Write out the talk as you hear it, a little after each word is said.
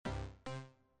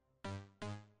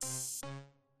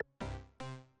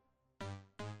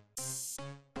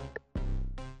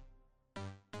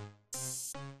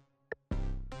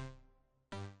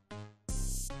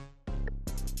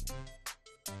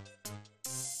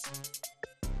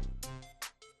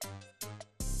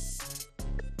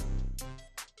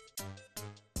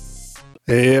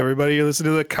Hey, everybody, you're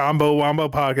listening to the Combo Wombo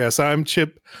podcast. I'm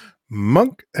Chip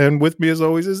Monk, and with me, as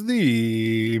always, is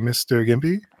the Mr.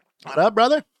 Gimpy. What up,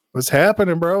 brother? What's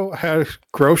happening, bro? I had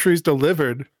groceries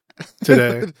delivered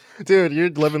today. Dude, you're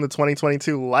living the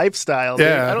 2022 lifestyle.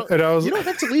 Yeah, dude. and You don't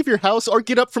have to leave your house or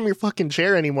get up from your fucking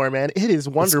chair anymore, man. It is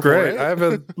wonderful. It's great. Right? I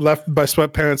haven't left my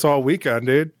sweatpants all weekend,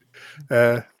 dude.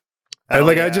 I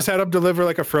just had them deliver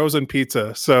like a frozen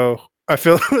pizza, so I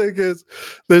feel like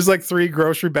there's like 3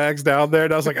 grocery bags down there,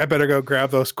 and I was like, I better go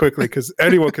grab those quickly because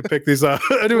anyone can pick these up.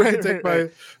 Anyone can take my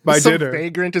Some dinner.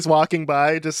 vagrant is walking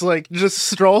by, just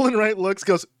strolling right, looks,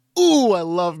 goes, ooh, I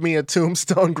love me a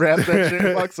Tombstone. Grabs that shit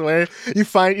and walks away. You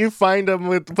find them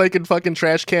with making fucking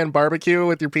trash can barbecue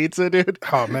with your pizza, dude.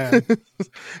 Oh man,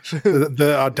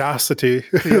 the audacity,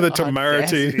 the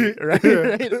temerity,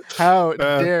 right? How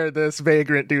dare this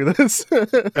vagrant do this?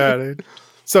 Yeah, dude.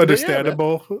 So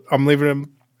understandable. Yeah, I'm leaving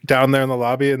him down there in the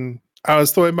lobby, and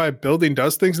it's the way my building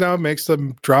does things now. It makes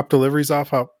them drop deliveries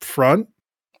off up front.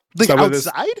 Like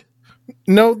outside?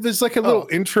 No, there's like a little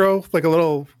intro, like a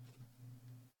little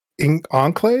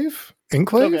enclave.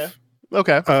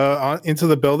 Okay. Into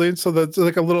the building. So that's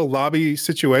like a little lobby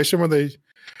situation where they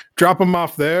drop them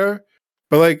off there.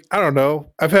 But like, I don't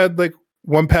know. I've had like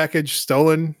one package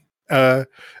stolen. And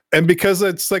because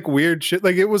it's like weird shit,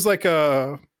 like it was like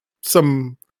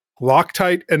some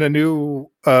Loctite and a new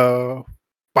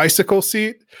bicycle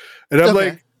seat. And I'm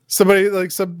like,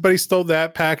 somebody stole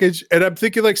that package. And I'm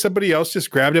thinking like somebody else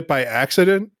just grabbed it by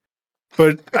accident.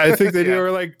 But I think they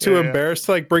were like too embarrassed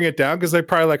to like bring it down because they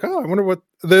probably like, oh, I wonder what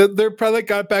they're probably like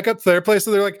got back up to their place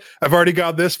and they're like, I've already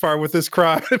gone this far with this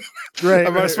crime. Right. I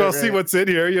might as well see what's in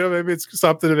here. You know, maybe it's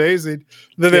something amazing.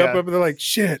 Then they open up and they're like,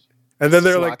 shit. And then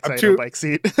they're like, I'm too bike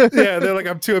seat. they're like,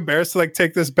 I'm too embarrassed to like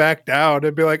take this back down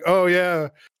and be like, oh yeah,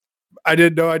 I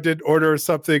didn't know I did order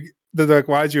something. They're like,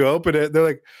 why'd you open it? They're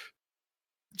like,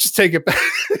 just take it back.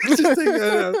 Just take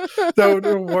it.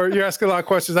 Don't worry. You're asking a lot of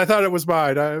questions. I thought it was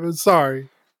mine. I'm sorry.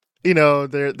 You know,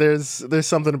 there's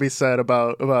something to be said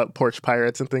about porch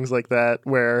pirates and things like that,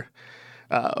 where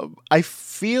I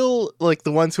feel like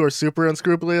the ones who are super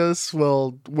unscrupulous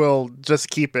will just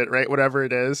keep it, right? Whatever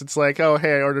it is. It's like, oh,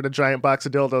 hey, I ordered a giant box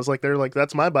of dildos. Like, they're like,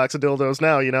 that's my box of dildos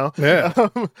now, you know? Yeah.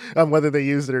 Whether they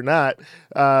use it or not.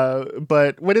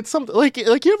 But when it's something like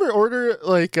you ever order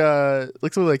we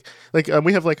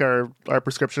have like our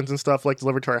prescriptions and stuff like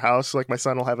delivered to our house. Like my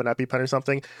son will have an EpiPen or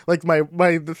something. Like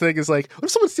the thing is like, what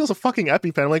if someone steals a fucking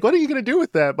EpiPen? I'm like, what are you going to do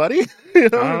with that, buddy? You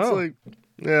know, it's like,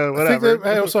 yeah, whatever. I think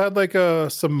I also had like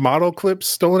some model clips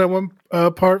stolen at one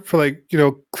part for like, you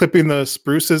know, clipping the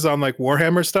spruces on like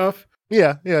Warhammer stuff.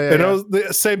 Yeah. And it was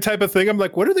the same type of thing. I'm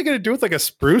like, what are they going to do with like a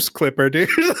spruce clipper, dude?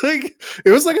 Like, it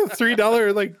was like a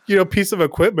 $3 like, you know, piece of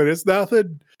equipment. It's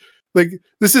nothing. Like,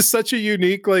 this is such a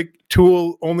unique like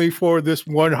tool only for this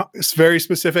one very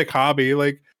specific hobby.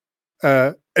 Like,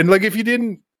 and like if you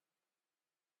didn't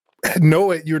know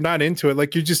it, you're not into it,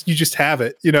 like you just have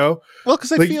it, you know. Well,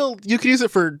 because I feel you could use it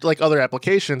for like other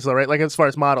applications though, right? Like as far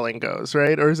as modeling goes,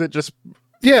 right? Or is it just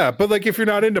but like if you're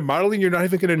not into modeling, you're not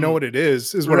even going to know what it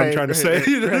is what I'm trying to say.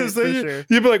 You'd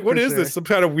be like, what is this, some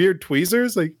kind of weird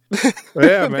tweezers? Like,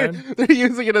 yeah, man. They're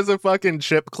using it as a fucking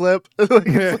chip clip. Like,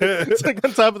 it's like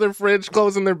on top of their fridge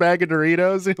closing their bag of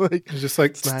Doritos. You're like, it's just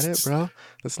like, that's not it, bro.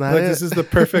 That's not like, it. This is the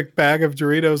perfect bag of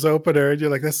Doritos opener, and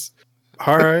you're like, that's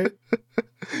all right.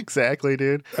 Exactly,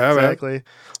 dude. Oh, exactly. Man.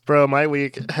 Bro, my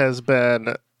week has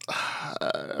been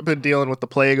I've been dealing with the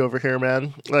plague over here,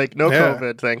 man. Like no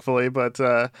COVID, thankfully, but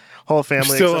whole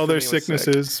family. Still other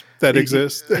sicknesses that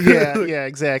exist. Yeah,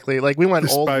 exactly. Like we went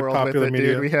old world with it,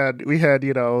 media. dude. We had,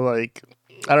 you know, like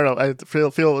I don't know. I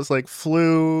feel it was like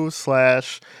flu /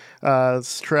 strep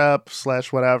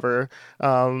 / whatever.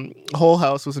 Whole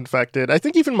house was infected. I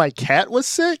think even my cat was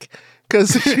sick.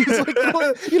 Because she's like,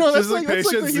 you know, that's like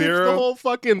the whole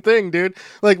fucking thing, dude.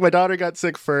 Like, my daughter got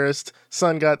sick first,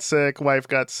 son got sick, wife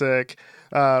got sick,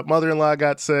 mother-in-law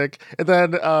got sick, and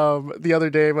then the other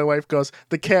day, my wife goes,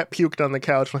 the cat puked on the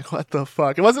couch. I'm like, what the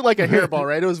fuck? It wasn't like a hairball,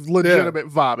 right? It was legitimate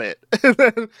vomit. and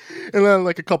then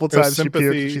like a couple times she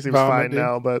puked. She seems fine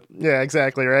now, but yeah,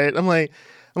 exactly, right? I'm like,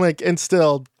 and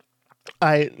still.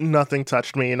 Nothing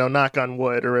touched me, you know, knock on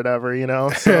wood or whatever, you know,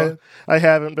 so I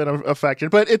haven't been affected,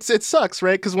 but it sucks,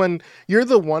 right? Because when you're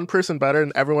the one person better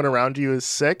and everyone around you is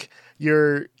sick,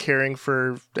 you're caring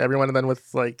for everyone. And then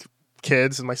with like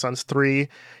kids, and my son's 3,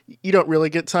 you don't really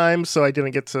get time. So I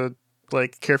didn't get to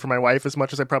like care for my wife as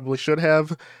much as I probably should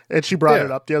have. And she brought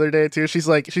it up the other day too. She's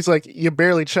like, you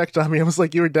barely checked on me. I was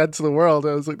like, you were dead to the world.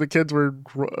 I was like, the kids were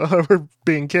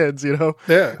being kids, you know?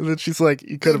 Yeah. And then she's like,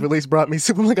 you could have at least brought me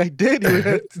soup. I'm like, I did. You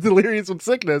had delirious with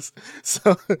sickness.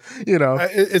 So, you know.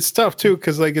 It's tough too,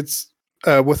 because like it's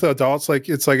with adults, like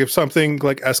it's like if something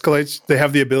like escalates, they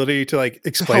have the ability to like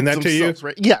explain that to you.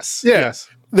 Right? Yes. Yeah. Yes.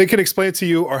 They can explain it to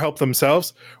you or help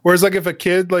themselves. Whereas like if a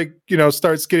kid like, you know,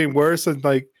 starts getting worse and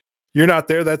like you're not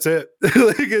there, that's it.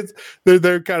 Like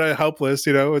they're kind of helpless,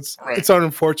 you know. It's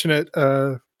unfortunate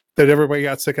that everybody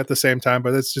got sick at the same time,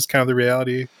 but that's just kind of the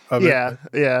reality of it.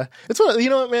 Yeah. It's what, you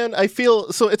know what, man, I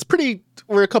feel so it's pretty,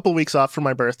 we're a couple weeks off from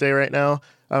my birthday right now.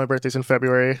 My birthday's in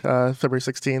February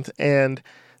 16th, and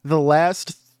the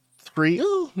last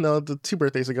the 2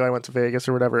 birthdays ago I went to Vegas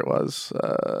or whatever it was.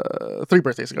 3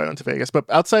 birthdays ago I went to Vegas. But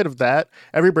outside of that,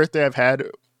 every birthday I've had,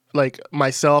 like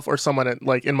myself or someone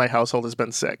in my household has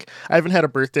been sick. I haven't had a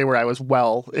birthday where I was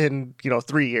well in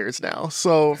 3 years now.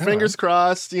 So fingers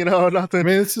crossed, nothing. I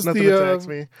mean, this is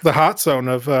the hot zone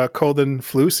of cold and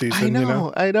flu season.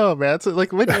 I know, man. It's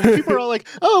like when people are all like,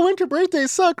 "Oh, winter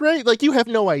birthdays suck," right? Like you have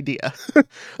no idea.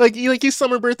 like you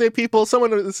summer birthday people,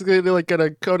 someone is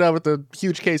gonna go down with a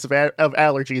huge case of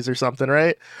allergies or something,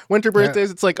 right? Winter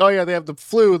birthdays, it's like, oh yeah, they have the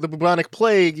flu, the bubonic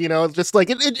plague. Just like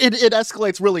it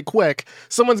escalates really quick.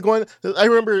 Someone's going. I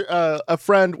remember a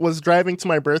friend was driving to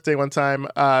my birthday one time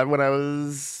when I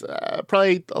was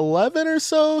probably 11 or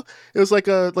so. It was like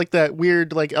that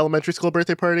weird elementary school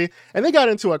birthday party, and they got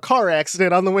into a car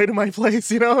accident on the way to my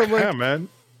place. I'm like, yeah, man.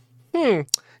 I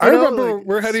remember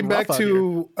we're heading back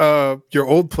to your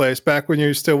old place back when you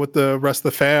were still with the rest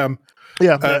of the fam.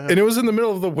 Yeah, and it was in the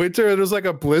middle of the winter. And it was like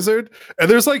a blizzard, and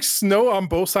there's like snow on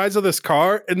both sides of this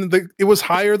car, and it was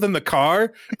higher than the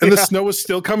car, and the snow was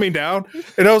still coming down.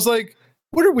 And I was like,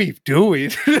 "What are we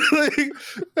doing?"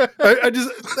 I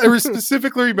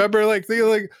specifically remember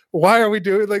thinking why are we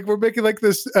doing we're making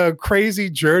this crazy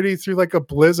journey through a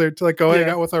blizzard to go hang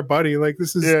out with our buddy.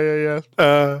 This is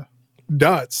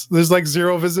nuts. There's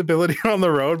zero visibility on the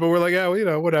road, but we're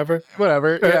whatever.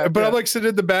 Yeah, but I'm sitting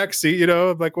in the back seat,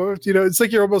 I'm like, well, it's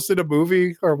like you're almost in a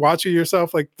movie or watching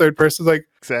yourself third person.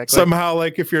 Exactly. Somehow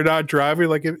if you're not driving,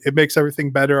 it makes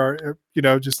everything better or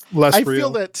just less real. I feel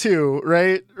that too,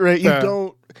 right? You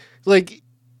don't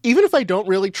even if I don't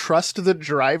really trust the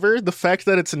driver, the fact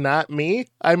that it's not me,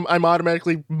 I'm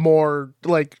automatically more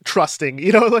trusting.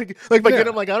 If I get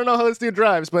him, I don't know how this dude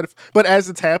drives, but as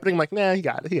it's happening, I'm like, nah, he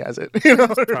got it, he has it.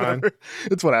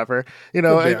 It's whatever.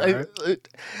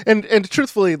 And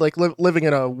truthfully, living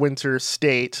in a winter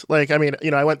state,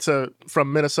 I went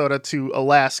from Minnesota to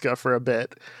Alaska for a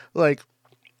bit,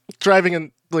 driving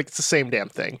in. It's the same damn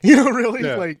thing, really.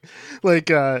 Yeah.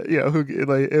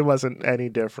 It wasn't any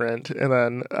different. And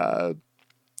then,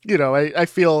 I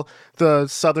feel the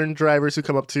southern drivers who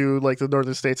come up to the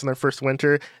northern states in their first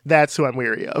winter, that's who I'm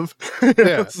weary of.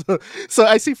 Yeah. So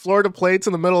I see Florida plates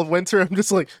in the middle of winter. I'm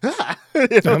just like,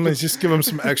 I'm gonna just give them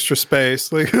some extra space,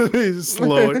 slow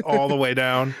it all the way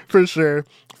down. For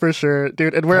sure,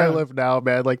 dude. And where I live now,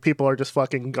 man, people are just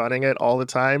fucking gunning it all the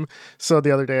time. So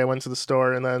the other day I went to the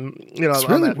store, and then it's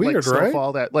really that weird,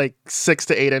 snowfall, right? that 6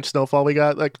 to 8 inch snowfall we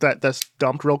got, that's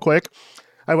dumped real quick.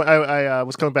 I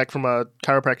was coming back from a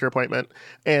chiropractor appointment,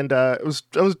 and I was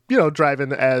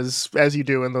driving as you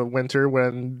do in the winter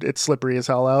when it's slippery as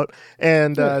hell out,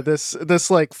 and this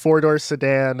 4-door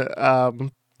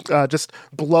sedan just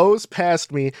blows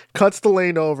past me, cuts the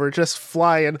lane over, just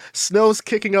flying. Snow's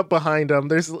kicking up behind him.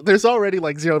 There's already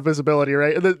zero visibility,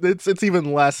 right? And it's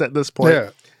even less at this point. Yeah.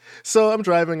 So I'm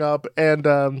driving up, and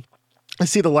I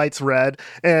see the lights red,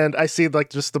 and I see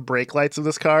just the brake lights of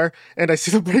this car, and I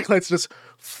see the brake lights just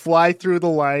fly through the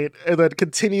light and then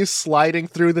continue sliding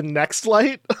through the next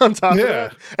light on top of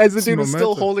it. As the dude is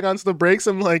still holding onto the brakes,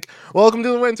 I'm like, "Welcome to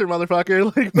the winter,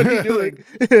 motherfucker!" What are you doing?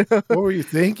 What were you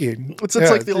thinking? It's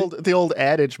the old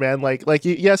adage, man.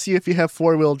 Yes, if you have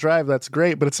 4-wheel drive, that's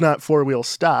great, but it's not 4-wheel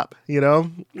stop. I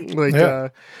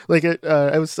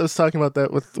was talking about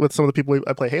that with some of the people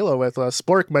I play Halo with.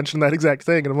 Spork mentioned that exact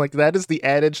thing, and I'm like, that is the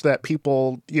adage that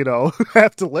people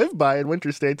have to live by in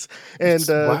winter states. And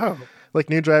wow.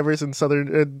 New drivers in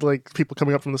southern, people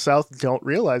coming up from the south don't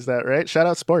realize that, right? Shout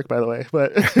out Spork, by the way.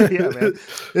 But yeah, man,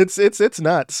 it's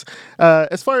nuts.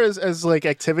 As far as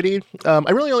activity,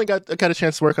 I really only got a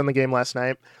chance to work on the game last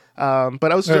night.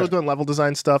 But I was doing level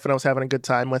design stuff, and I was having a good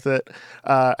time with it.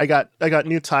 I got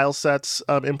new tile sets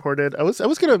imported.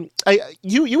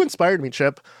 You inspired me,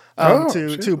 Chip.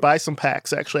 To buy some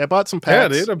packs. Actually, I bought some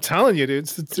packs. Yeah, dude, I'm telling you, dude.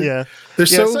 They're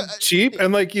so cheap,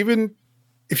 and even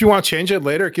if you want to change it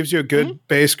later, it gives you a good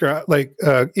base. Like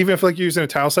even if like you're using a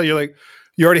tile set, you're like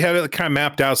you already have it like, kind of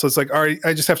mapped out. So it's like, all right,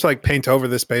 I just have to like paint over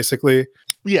this basically.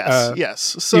 Yes.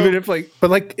 So even if like,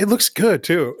 but like it looks good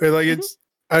too. Like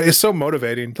it's so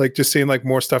motivating, like just seeing like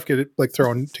more stuff get like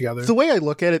thrown together. The way I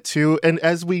look at it too, and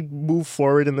as we move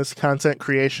forward in this content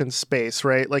creation space,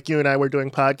 right? Like you and I were doing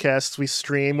podcasts, we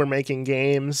stream, we're making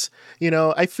games. You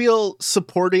know, I feel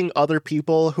supporting other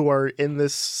people who are in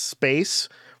this space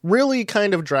really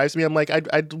kind of drives me. I'm like,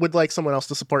 I would like someone else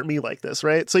to support me like this,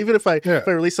 right? So even if I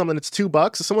release something that's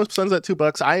 $2, if someone sends that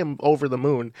 $2, I am over the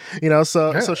moon, you know?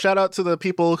 So shout out to the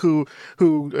people who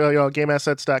you know,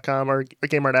 GameAssets.com or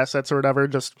Game Art Assets or whatever,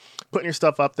 just putting your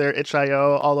stuff up there,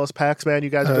 itch.io, all those packs, man.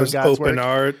 You guys are doing God's open work.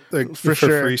 art, like for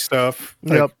free stuff.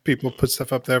 Like people put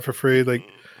stuff up there for free. Like,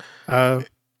 and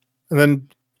then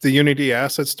the Unity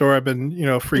Asset Store, I've been, you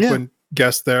know, frequent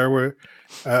guest there where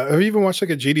I've even watched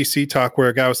like a GDC talk where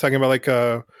a guy was talking about like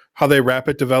how they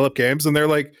rapid develop games, and they're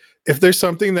like, if there's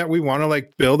something that we want to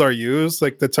like build or use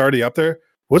like that's already up there,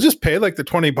 we'll just pay like the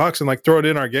 $20 and like throw it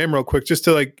in our game real quick just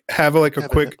to like have like a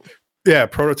quick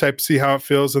prototype, see how it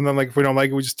feels, and then like if we don't like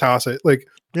it, we just toss it. Like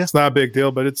it's not a big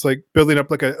deal, but it's like building up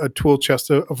like a tool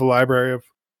chest of a library of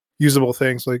usable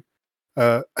things. Like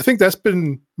I think that's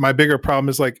been my bigger problem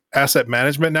is like asset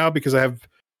management now, because I have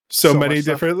so many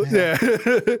different where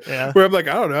I'm like,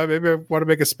 I don't know, maybe I want to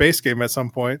make a space game at some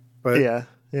point, but yeah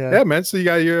man, so you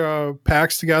got your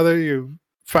packs together, you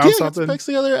found something. Packs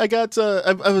together. I got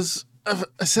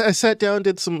I sat down,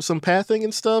 did some pathing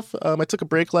and stuff. I took a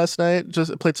break last night,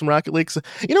 just played some Rocket League. So,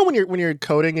 you know, when you're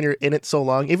coding and you're in it so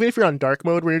long, even if you're on dark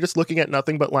mode where you're just looking at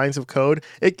nothing but lines of code,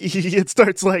 it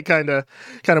starts like kind of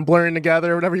blurring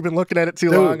together. Whenever you've been looking at it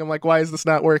too long, I'm like, why is this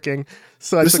not working?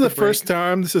 So this is the first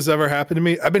time this has ever happened to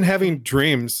me. I've been having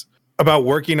dreams about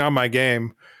working on my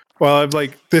game while I'm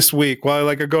like this week, while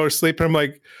I go to sleep, and I'm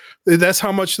like, that's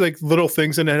how much like little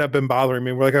things in it have been bothering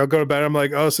me. Where like I'll go to bed, I'm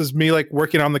like, oh, this is me like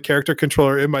working on the character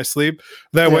controller in my sleep.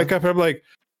 Then I wake up and I'm like,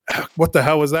 what the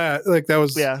hell was that? Like that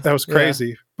was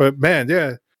crazy. But man,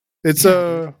 it's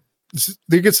there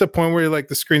gets to a point where like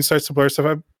the screen starts to blur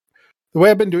stuff. The way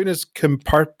I've been doing is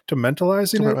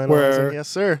compartmentalizing it. Where yes,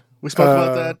 sir. We spoke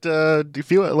about that. Do you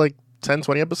feel it like 10,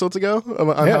 20 episodes ago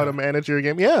on how to manage your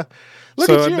game? Yeah. Look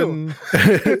at you.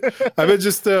 I've been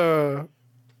just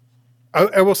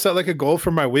I will set like a goal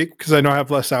for my week, because I know I have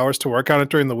less hours to work on it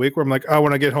during the week, where I'm like, oh,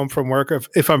 when I get home from work,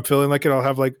 if I'm feeling like it, I'll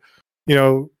have like, you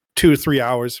know, 2 to 3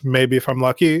 hours, maybe if I'm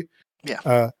lucky.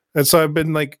 Yeah. And so I've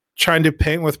been like trying to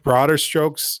paint with broader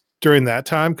strokes during that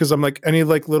time, because I'm like, any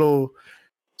like little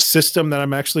system that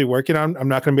I'm actually working on, I'm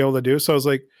not going to be able to do. So I was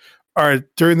like, all right,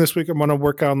 during this week, I'm going to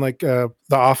work on like the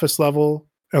office level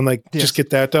and like just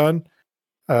get that done.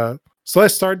 So I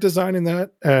started designing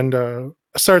that, and I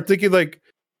started thinking like,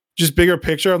 just bigger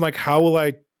picture on like, how will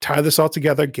I tie this all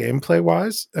together gameplay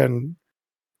wise? And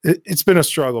it's been a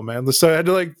struggle, man. So I had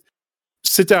to like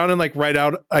sit down and like write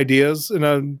out ideas.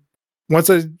 And once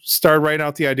I started writing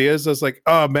out the ideas, I was like,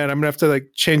 oh man, I'm gonna have to like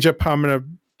change up how I'm gonna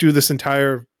do this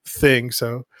entire thing.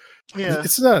 So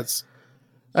it's nuts.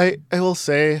 I will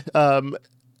say,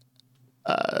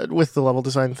 with the level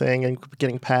design thing and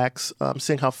getting packs,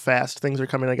 seeing how fast things are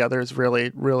coming together is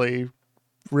really, really,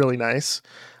 really nice.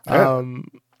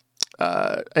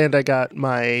 And I got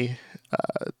my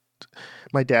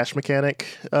my dash mechanic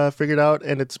figured out,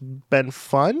 and it's been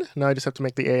fun. Now I just have to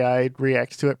make the AI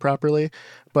react to it properly.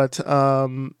 But you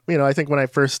know, I think when I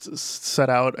first set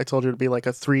out, I told you it'd be like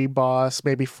a 3 boss,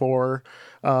 maybe 4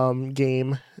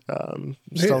 game,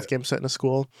 stealth game set in a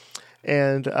school,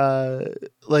 and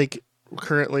like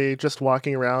currently just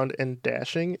walking around and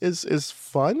dashing is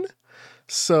fun.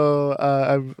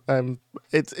 So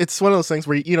it's one of those things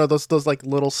where, you know, those like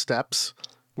little steps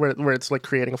where it's like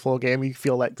creating a full game. You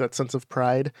feel like that sense of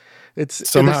pride. It's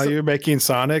somehow you're making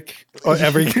Sonic.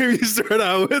 Every game you start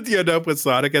out with, you end up with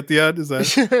Sonic at the end. Is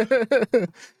that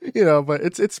you know? But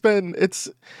it's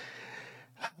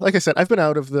like I said, I've been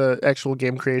out of the actual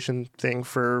game creation thing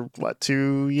for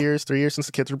 2 years, 3 years since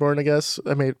the kids were born. I guess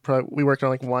we worked on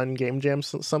like one game jam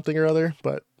something or other,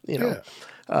 but you know,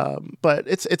 but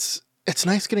it's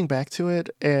nice getting back to it,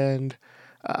 and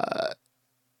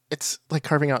it's like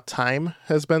carving out time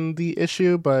has been the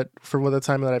issue, but for the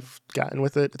time that I've gotten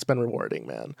with it, it's been rewarding,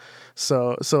 man.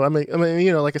 So I mean,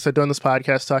 you know, like I said, doing this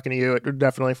podcast, talking to you, it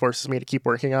definitely forces me to keep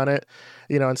working on it,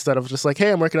 you know, instead of just like,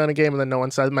 hey, I'm working on a game, and then no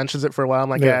one mentions it for a while. I'm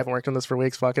like, yeah, I haven't worked on this for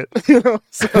weeks, fuck it. You know,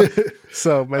 so I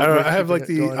don't know, I have like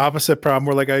the opposite problem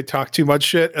where like I talk too much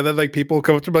shit, and then like people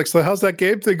come up to me like, so how's that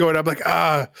game thing going? I'm like,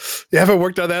 you haven't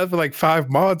worked on that for like 5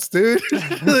 months, dude.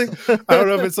 Like, I don't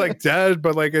know if it's like dead,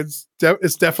 but like it's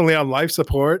it's definitely on life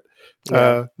support.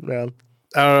 Yeah.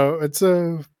 I don't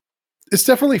know. It's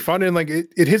definitely fun, and like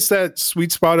it hits that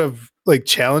sweet spot of like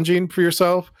challenging for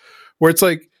yourself, where it's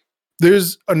like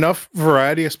there's enough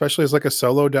variety, especially as like a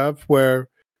solo dev, where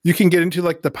you can get into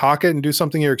like the pocket and do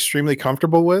something you're extremely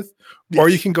comfortable with, or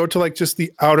you can go to like just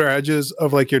the outer edges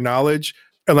of like your knowledge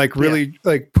and like really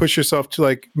like push yourself to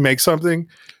like make something.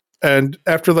 And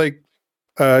after like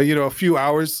a few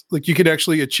hours, like you can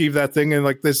actually achieve that thing, and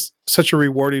like there's such a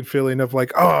rewarding feeling of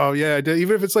like, oh yeah, I did.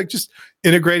 Even if it's like just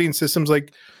integrating systems.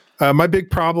 Like my big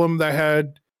problem that I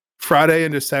had Friday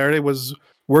into Saturday was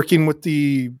working with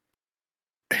the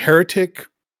Heretic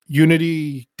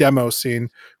Unity demo scene,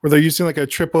 where they're using like a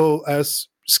triple S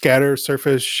scatter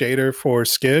surface shader for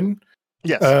skin.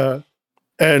 Yes.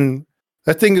 And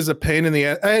that thing is a pain in the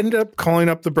ass. I ended up calling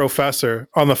up the professor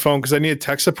on the phone because I needed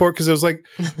tech support, because it was like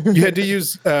you had to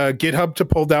use GitHub to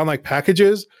pull down like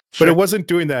packages, but it wasn't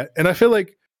doing that. And I feel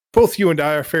like both you and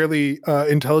I are fairly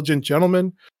intelligent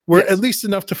gentlemen. We're at least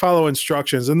enough to follow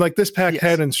instructions. And like this pack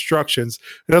had instructions,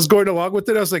 and I was going along with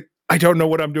it. I was like, I don't know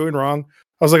what I'm doing wrong.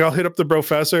 I was like, I'll hit up the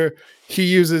professor. He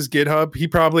uses GitHub. He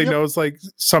probably knows like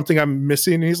something I'm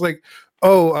missing. And he's like,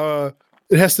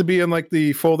 it has to be in like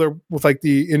the folder with like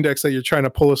the index that you're trying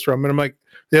to pull us from. And I'm like,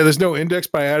 yeah, there's no index,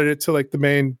 but I added it to like the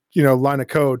main, line of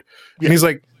code. And he's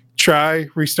like, try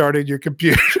restarting your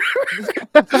computer.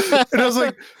 And I was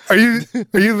like, are you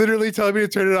literally telling me to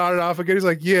turn it on and off again? He's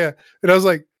like, yeah. And I was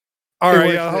like, all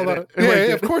right, hold on.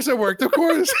 Yeah, of course it worked. Of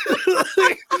course.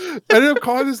 I ended up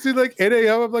calling this dude like 8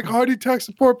 a.m. I'm like, how do you tech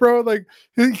support, bro? Like,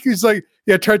 he's like,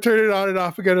 yeah, try turning it on and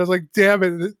off again. I was like, damn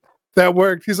it, that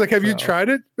worked. He's like, have you tried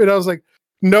it? And I was like,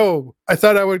 no, I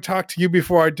thought I would talk to you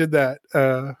before I did that.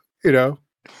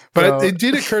 But it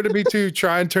did occur to me to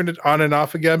try and turn it on and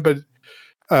off again. But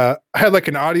I had like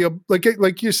an audio,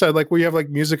 like you said, like where you have like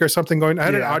music or something going. I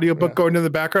had an audiobook going in the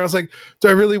background. I was like, do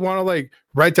I really want to like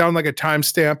write down like a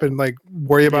timestamp and like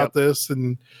worry about this?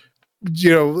 And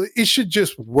it should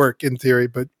just work in theory.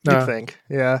 But you think,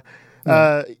 the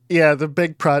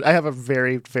big I have a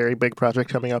very, very big project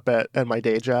coming up at my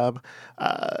day job.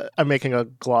 I'm making a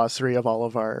glossary of all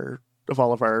of our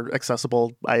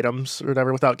accessible items or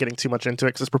whatever, without getting too much into it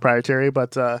because it's proprietary.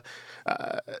 But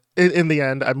in the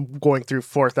end, I'm going through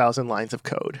 4,000 lines of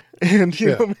code, and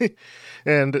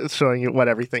and it's showing you what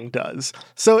everything does.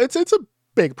 So it's a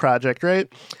big project, right?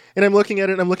 And I'm looking at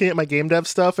it, and I'm looking at my game dev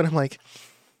stuff, and I'm like,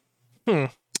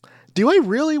 do I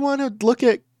really want to look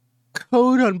at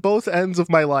code on both ends of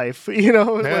my life?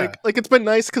 Like it's been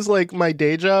nice because like my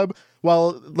day job,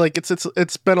 while like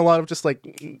it's been a lot of just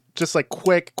like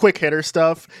quick hitter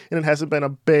stuff, and it hasn't been a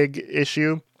big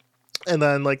issue. And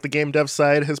then like the game dev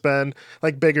side has been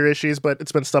like bigger issues, but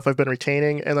it's been stuff I've been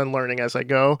retaining and then learning as I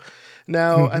go.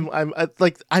 Now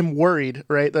I'm worried,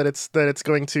 right, that it's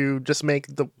going to just make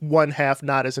the one half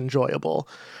not as enjoyable.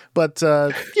 But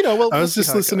I was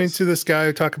just listening to this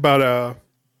guy talk about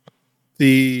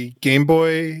the Game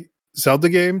Boy Zelda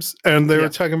games, and they were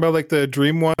talking about like the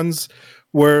Dream ones,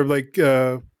 where like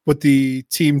what the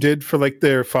team did for like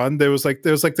their fun. There was like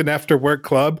an after work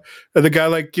club, and the guy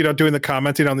like doing the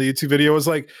commenting on the YouTube video was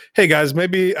like, hey guys,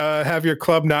 maybe have your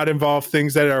club not involve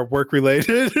things that are work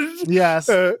related. Yes.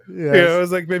 It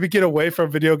was like maybe get away from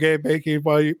video game making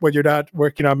when you're not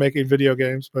working on making video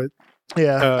games. But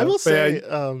I will say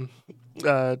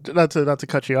not to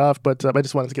cut you off, but I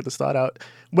just wanted to get this thought out.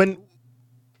 When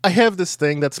I have this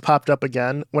thing that's popped up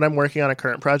again when I'm working on a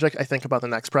current project, I think about the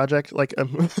next project like all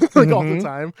the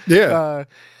time. Yeah.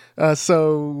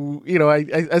 So I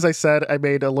as I said, I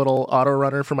made a little auto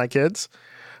runner for my kids.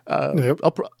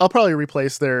 I'll probably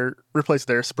replace their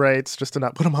sprites just to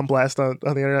not put them on blast on the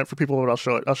internet for people. But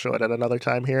I'll show it at another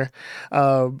time here.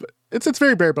 It's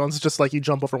very bare bones. It's just like you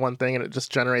jump over one thing and it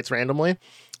just generates randomly.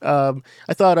 I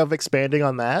thought of expanding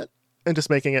on that and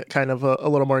just making it kind of a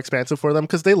little more expansive for them,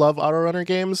 because they love auto runner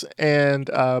games, and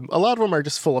a lot of them are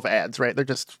just full of ads, right? They're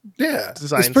just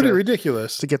designed. It's pretty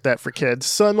ridiculous to get that for kids.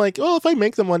 So I'm like, well, if I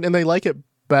make them one and they like it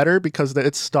better because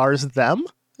it stars them,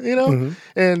 and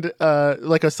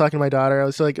like I was talking to my daughter, I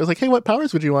was like, hey, what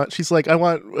powers would you want? She's like, I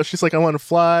want to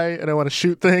fly and I want to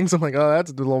shoot things. I'm like, oh, that's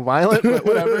a little violent, but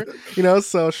whatever,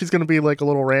 so she's gonna be like a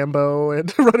little Rambo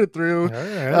and run it through.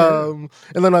 And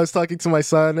then I was talking to my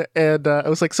son, and I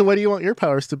was like, so what do you want your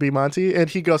powers to be, Monty? And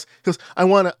he goes, I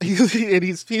want to, and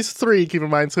he's 3, keep in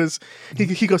mind, so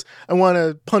he goes, I want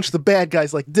to punch the bad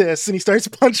guys like this, and he starts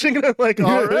punching, and I'm like,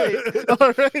 all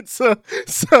right, so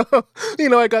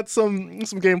I got some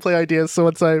gameplay ideas. So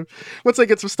once I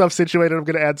get some stuff situated, I'm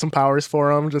gonna add some powers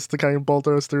for them just to kind of bolt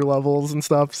those through levels and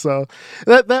stuff. So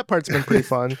that part's been pretty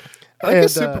fun. I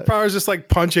guess superpower is just like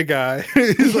punch a guy.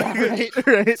 He's like,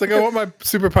 right. It's like I want my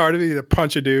superpower to be to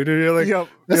punch a dude, and you're like,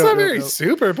 that's not very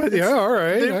super, but yeah, all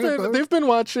right. They've been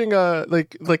watching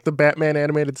like the Batman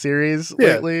animated series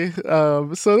lately, so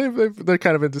they're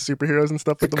kind of into superheroes and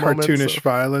stuff at the moment. Cartoonish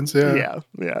violence, yeah.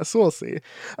 So we'll see.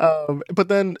 But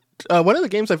then one of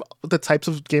the types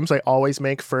of games I always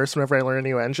make first whenever I learn a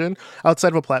new engine outside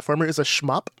of a platformer is a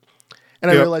shmup. And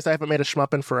I realized I haven't made a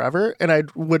shmup in forever, and I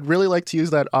would really like to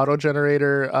use that auto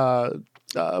generator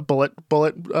bullet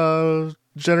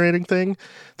generating thing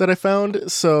that I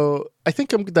found. So I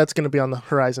think that's going to be on the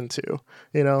horizon too.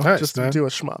 Nice, just to do a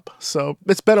shmup. So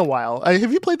it's been a while.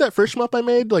 Have you played that first shmup I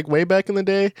made like way back in the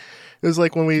day? It was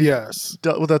like when we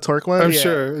dealt with that Torque one. I'm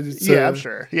sure. I'm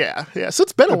sure. Yeah. So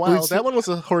it's been a while. That one was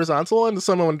a horizontal, and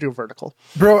some I want to do a vertical.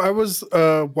 Bro, I was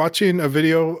watching a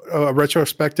video, a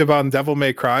retrospective on Devil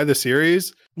May Cry, the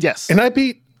series. Yes. And I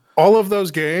beat all of those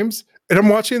games. And I'm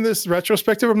watching this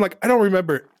retrospective. I'm like, I don't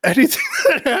remember anything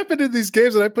that happened in these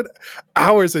games, and I put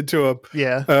hours into them.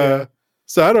 Yeah.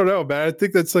 So I don't know, man. I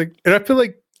think that's like, and I feel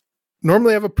like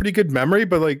normally I have a pretty good memory,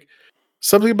 but like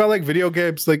something about like video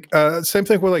games, like same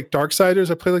thing with like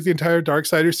Darksiders. I played like the entire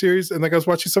Darksiders series, and like I was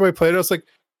watching somebody play it. I was like,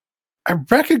 I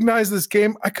recognize this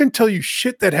game. I couldn't tell you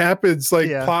shit that happens like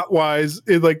plot wise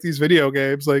in like these video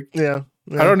games. Like, I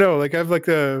don't know. Like I have like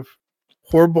a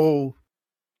horrible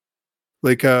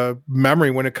like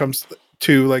memory when it comes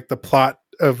to like the plot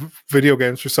of video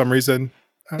games for some reason.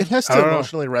 It has to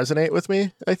emotionally resonate with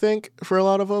me, I think, for a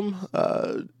lot of them.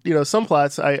 Some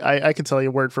plots I could tell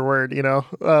you word for word,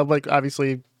 like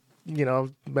obviously,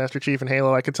 Master Chief and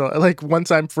Halo, I could tell, like one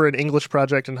time for an English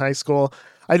project in high school,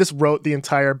 I just wrote the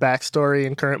entire backstory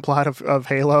and current plot of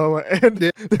Halo, and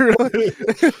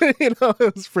it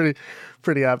was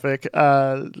pretty epic.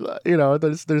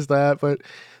 There's that, but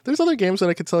there's other games that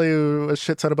I could tell you a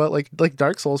shit ton about, like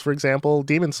Dark Souls, for example,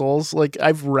 Demon Souls. Like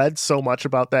I've read so much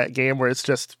about that game where it's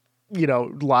just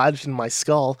lodged in my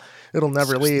skull. It'll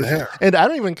never leave. There. And I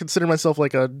don't even consider myself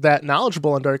like that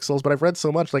knowledgeable on Dark Souls, but I've read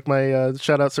so much. Like my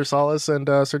shout out Sir Solace and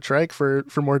Sir Trike for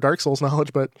more Dark Souls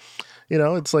knowledge, but.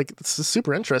 It's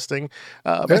super interesting.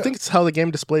 I think it's how the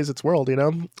game displays its world,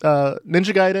 Ninja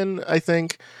Gaiden, I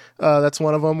think that's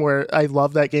one of them where I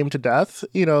love that game to death.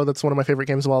 That's one of my favorite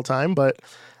games of all time. But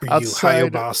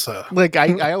outside, like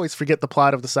I always forget the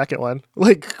plot of the second one,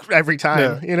 like every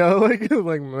time,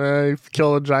 like I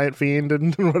kill a giant fiend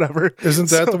and whatever. Isn't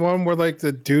that the one where like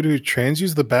the dude who trains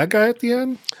you's the bad guy at the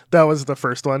end? That was the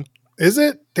first one. Is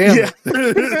it? Damn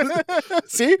it.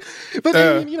 See? But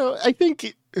I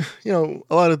think, a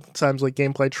lot of times like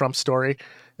gameplay trumps story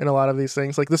in a lot of these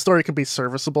things. Like the story can be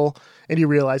serviceable and you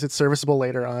realize it's serviceable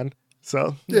later on.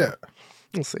 So yeah.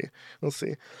 We'll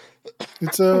see.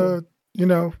 It's I don't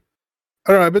know.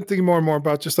 I've been thinking more and more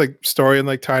about just like story and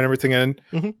like tying everything in.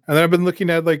 Mm-hmm. And then I've been looking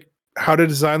at like how to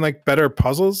design like better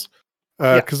puzzles.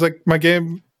 Because like my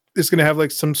game is going to have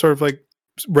like some sort of like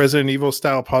Resident Evil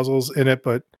style puzzles in it,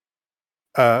 but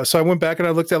so I went back and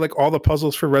I looked at like all the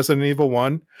puzzles for Resident Evil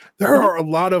 1. There are a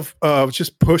lot of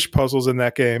just push puzzles in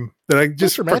that game that I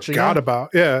just forgot about.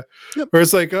 Yeah. Yep. Where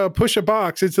it's like push a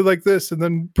box into like this and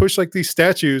then push like these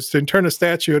statues and turn a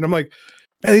statue. And I'm like,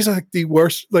 man, these are like the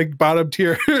worst like bottom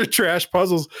tier trash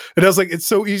puzzles. And I was like, it's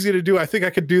so easy to do. I think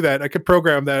I could do that. I could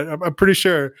program that. I'm pretty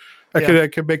sure I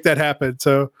could make that happen.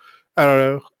 So I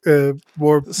don't know.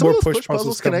 More push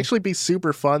puzzles can actually be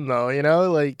super fun, though.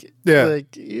 Like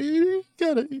you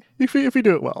gotta if you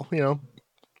do it well.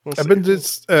 I've been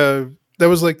just that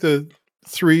was like the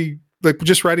 3 like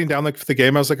just writing down like for the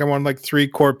game. I was like I wanted like 3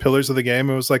 core pillars of the game.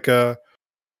 It was like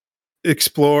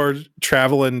explore,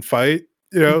 travel, and fight.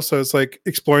 So it's like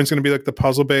exploring is going to be like the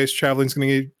puzzle base. Traveling is going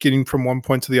to be getting from one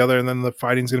point to the other, and then the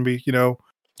fighting is going to be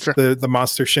sure. the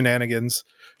monster shenanigans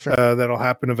that'll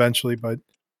happen eventually, but.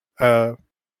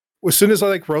 As soon as I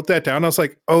like wrote that down, I was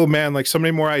like, oh man, like so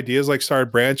many more ideas like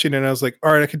started branching, and I was like,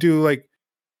 all right, I could do like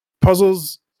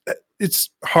puzzles. It's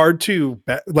hard to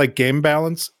like game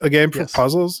balance a game for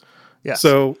puzzles. Yeah.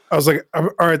 So I was like, all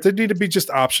right, they need to be just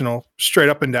optional, straight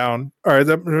up and down. All right,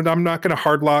 I'm not going to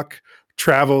hard lock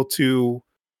travel to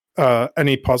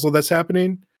any puzzle that's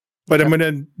happening, but I'm going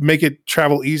to make it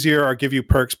travel easier or give you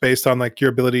perks based on like your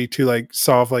ability to like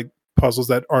solve like puzzles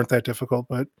that aren't that difficult.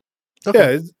 But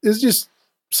yeah, it's just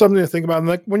something to think about. And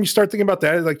like when you start thinking about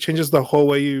that, it like changes the whole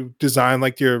way you design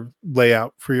like your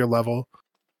layout for your level.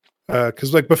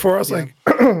 Because like before I was like,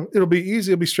 it'll be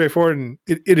easy, it'll be straightforward, and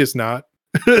it is not.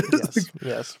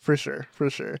 yes, for sure.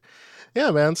 Yeah,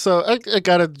 man. So I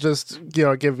gotta just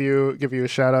give you a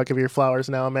shout out, give you your flowers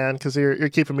now, man, because you're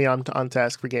keeping me on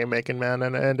task for game making, man,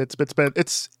 and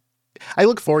it's I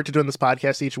look forward to doing this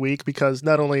podcast each week because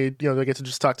not only, I get to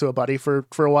just talk to a buddy for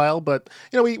a while, but,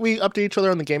 we update each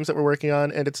other on the games that we're working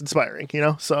on, and it's inspiring,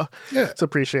 so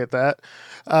appreciate that.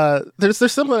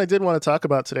 There's something I did want to talk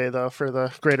about today, though, for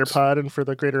the greater pod and for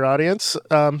the greater audience.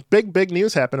 Big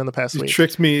news happened in the past week. You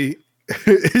tricked me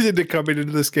into coming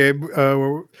into this game,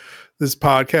 this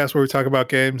podcast where we talk about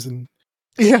games and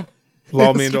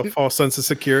lull me into a false sense of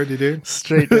security, dude.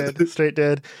 Straight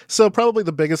dead. So probably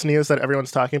the biggest news that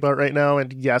everyone's talking about right now,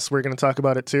 and yes, we're going to talk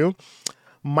about it too.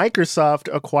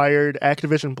 Microsoft acquired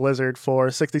Activision Blizzard for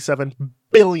 $67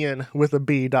 billion with a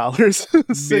B dollars.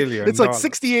 Billion. It's like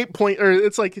 68 point, or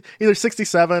it's like either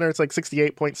 67 or it's like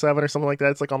 68.7 or something like that.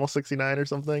 It's like almost 69 or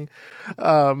something.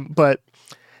 But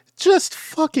just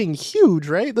fucking huge,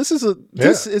 right? This is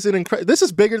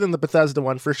bigger than the Bethesda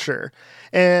one for sure.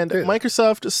 And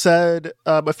Microsoft said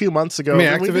a few months ago. I mean,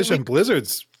 Activision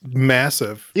Blizzard's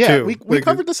massive. Yeah, too. we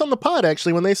covered this on the pod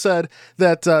actually when they said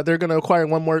that they're going to acquire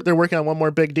one more. They're working on one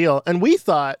more big deal, and we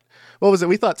thought, what was it?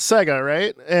 We thought Sega,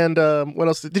 right? And what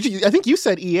else did you? I think you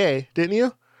said EA, didn't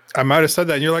you? I might have said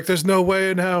that, and you're like, "There's no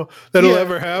way in hell that'll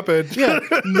ever happen." Yeah,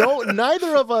 no,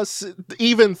 neither of us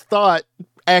even thought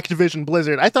Activision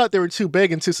Blizzard. I thought they were too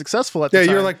big and too successful at the time.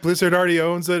 Yeah, you're like, Blizzard already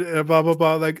owns it, and blah blah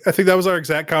blah. Like, I think that was our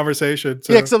exact conversation.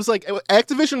 So. Yeah, because I was like,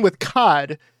 Activision with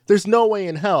COD. There's no way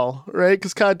in hell, right?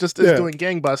 Because COD just is doing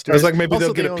gangbusters. I was like, maybe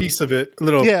they'll get a piece of it, a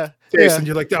little taste, and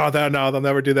you're like, no, they'll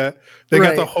never do that. They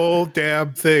got the whole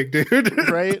damn thing, dude.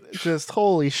 Right? Just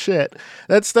holy shit.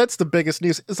 That's the biggest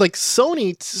news. It's like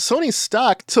Sony's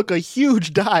stock took a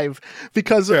huge dive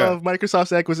because of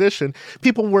Microsoft's acquisition.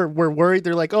 People were worried.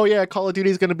 They're like, oh yeah, Call of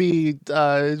Duty is going to be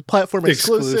platform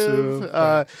exclusive.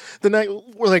 The night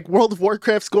we're like, World of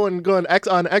Warcraft's going on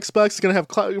Xbox. It's going to have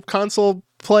console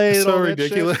play. It's and all so that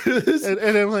ridiculous. Shit.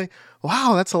 And I'm like,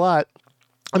 wow, that's a lot.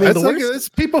 I mean, it's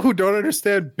people who don't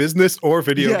understand business or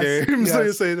video games.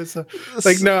 Yes. Say this.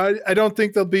 Like, no, I don't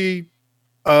think there'll be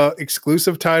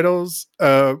exclusive titles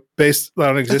based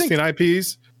on existing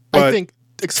IPs. But I think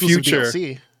exclusive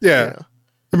DLC. Yeah.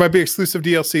 There might be exclusive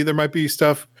DLC. There might be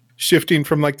stuff shifting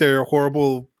from like their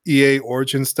horrible EA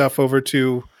Origin stuff over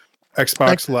to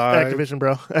Xbox Live. Activision,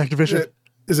 bro. Activision.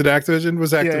 Is it Activision?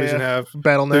 Was Activision have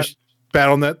BattleNet?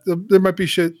 BattleNet. There might be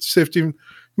shit shifting.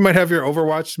 You might have your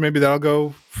Overwatch. Maybe that'll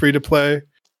go free to play,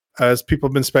 as people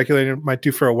have been speculating it might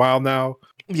do for a while now.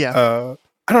 Yeah.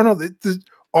 I don't know.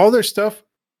 All their stuff,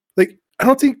 like, I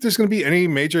don't think there's going to be any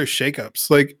major shakeups.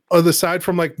 Like, aside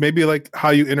from like maybe like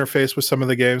how you interface with some of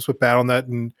the games with BattleNet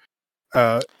and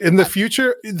in the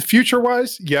future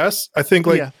wise, yes, I think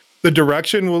like the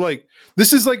direction will like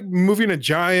this is like moving a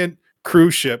giant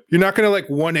cruise ship. You're not going to like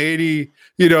 180,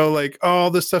 like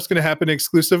all this stuff's going to happen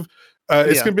exclusive.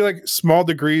 It's going to be like small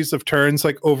degrees of turns,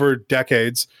 like over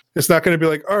decades. It's not going to be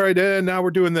like, all right, and now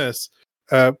we're doing this.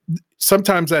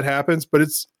 Sometimes that happens, but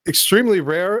it's extremely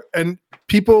rare. And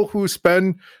people who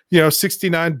spend,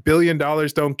 $69 billion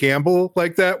don't gamble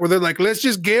like that, where they're like, let's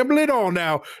just gamble it all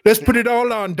now. Let's put it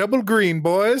all on double green,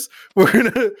 boys. We're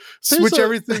going to switch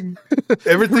everything.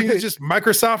 Everything is just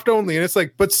Microsoft only. And it's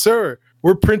like, but sir,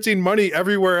 we're printing money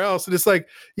everywhere else. And it's like,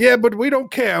 yeah, but we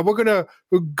don't care. We're going to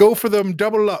go for them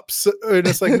double ups. And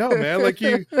it's like, no, man, like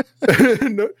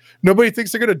nobody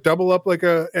thinks they're going to double up like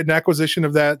an acquisition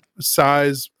of that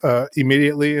size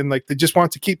immediately. And like, they just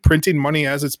want to keep printing money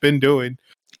as it's been doing.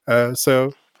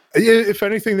 So if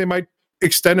anything, they might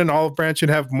extend an olive branch and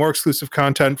have more exclusive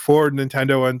content for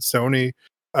Nintendo and Sony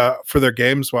for their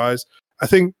games wise. I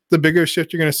think the bigger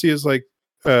shift you're going to see is like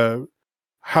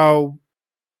how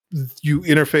you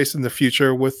interface in the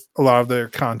future with a lot of their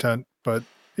content, but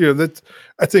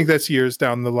I think that's years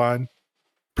down the line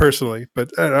personally,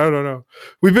 but I don't know.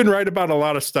 We've been right about a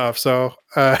lot of stuff, so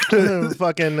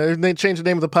fucking they changed the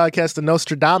name of the podcast to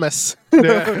Nostradamus.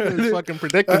 Fucking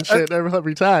predicting shit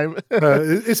every time.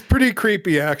 It's pretty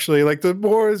creepy actually. Like the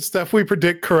more stuff we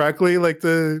predict correctly, like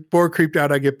the more creeped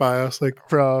out I get by us. Like,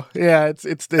 bro, yeah,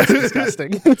 it's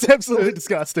disgusting. It's absolutely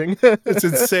disgusting. It's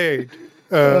insane.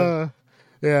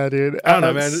 Yeah, dude. I don't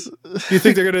know, man. Do you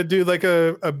think they're gonna do like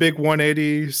a big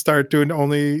 180, start doing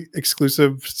only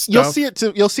exclusive stuff?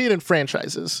 You'll see it in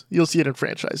franchises.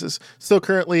 So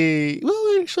currently,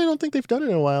 well, actually, I don't think they've done it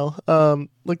in a while.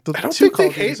 Like the I don't think they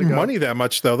hate money that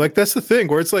much though. Like that's the thing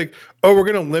where it's like, oh, we're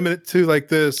gonna limit it to like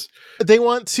this. They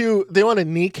want to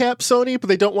kneecap Sony, but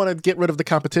they don't want to get rid of the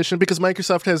competition because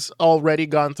Microsoft has already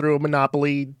gone through a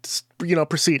monopoly,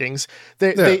 proceedings.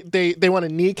 They want to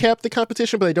kneecap the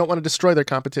competition, but they don't want to destroy their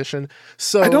competition.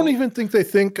 So I don't even think they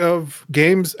think of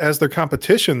games as their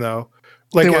competition though.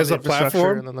 Like as a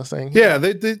platform. And then the thing. Yeah,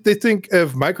 they think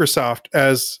of Microsoft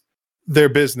as their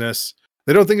business.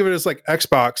 They don't think of it as like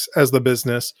Xbox as the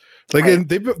business. Like, Right. and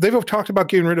they've talked about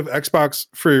getting rid of Xbox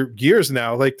for years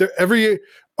now. Like, every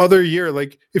other year,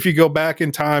 like if you go back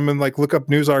in time and like look up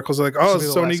news articles, like, oh,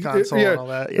 This will be the Sony, last console and all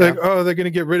that, like, oh, they're going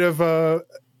to get rid of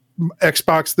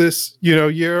Xbox this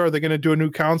year. Are they going to do a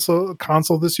new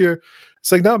console this year?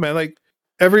 It's like, no, man. Like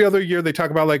every other year, they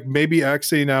talk about like maybe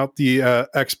Xing out the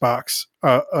Xbox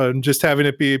and just having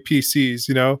it be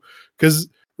PCs. Because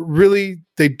really,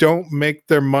 they don't make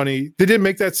their money. They didn't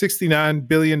make that $69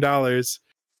 billion. And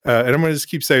I'm going to just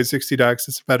keep saying $60.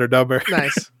 It's a better number.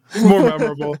 Nice. More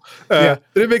memorable. They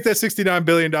didn't make that $69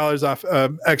 billion off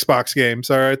Xbox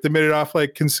games. All right. They made it off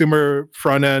like consumer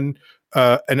front end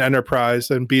and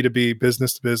enterprise and B2B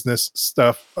business to business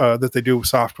stuff that they do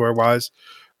software wise.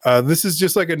 This is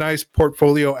just like a nice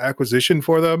portfolio acquisition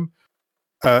for them.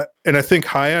 And I think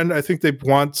high end, I think they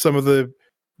want some of the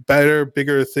better,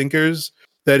 bigger thinkers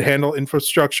that handle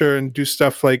infrastructure and do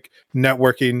stuff like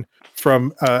networking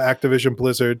from Activision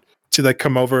Blizzard to like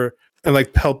come over and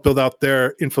like help build out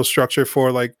their infrastructure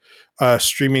for like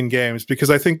streaming games, because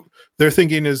I think they're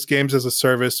thinking is games as a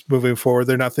service moving forward.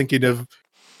 They're not thinking of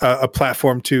a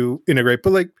platform to integrate,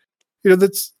 but like,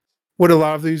 that's what a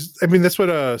lot of these, I mean, that's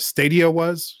what Stadia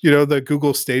was, the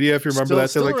Google Stadia, if you remember that.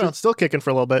 Still around, still kicking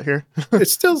for a little bit here.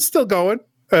 It's still going.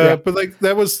 But like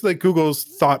that was like Google's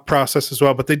thought process as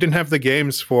well, but they didn't have the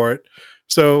games for it.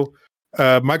 So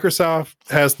Microsoft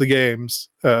has the games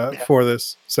for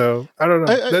this. So I don't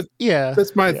know.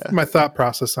 That's my thought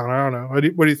process on it. I don't know.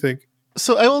 What do you think?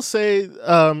 So I will say,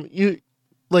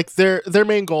 their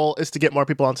main goal is to get more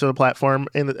people onto the platform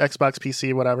in the Xbox,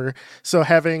 PC, whatever. So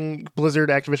having Blizzard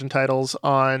Activision titles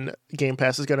on Game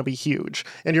Pass is going to be huge.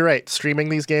 And you're right, streaming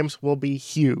these games will be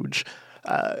huge.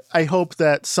 I hope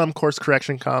that some course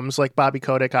correction comes. Like Bobby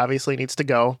Kotick obviously needs to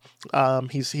go.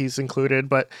 He's included,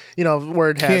 but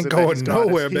word has it that he's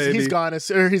nowhere, baby. He's gone,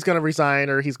 or he's going to resign,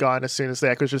 or he's gone as soon as the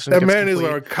acquisition. That man complete.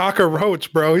 Is a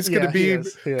cockroach, bro. He's going to be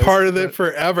part of it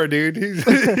forever, dude.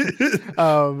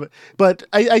 But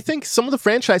I think some of the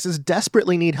franchises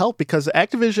desperately need help because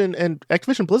Activision and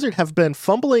Activision Blizzard have been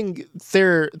fumbling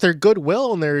their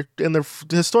goodwill and their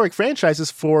historic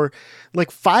franchises for like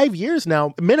 5 years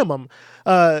now, minimum.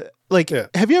 Have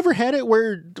you ever had it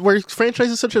where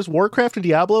franchises such as Warcraft and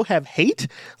Diablo have hate?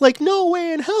 Like, no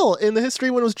way in hell in the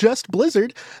history when it was just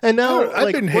Blizzard. And now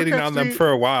I've been hating on them for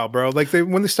a while, bro. Like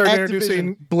when they started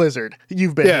introducing Blizzard,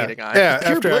 you've been hating on it. Yeah,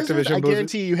 after Blizzard, Activision I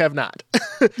guarantee you have not.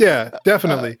 Yeah,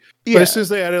 definitely. But as soon as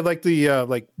they added like the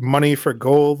like money for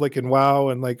gold, like in WoW,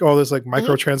 and like all this like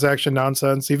microtransaction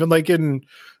nonsense, even like in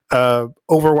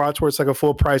Overwatch, where it's like a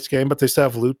full price game, but they still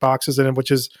have loot boxes in it, which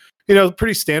is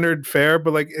pretty standard fare,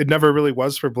 but like it never really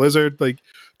was for Blizzard, like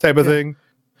type of thing.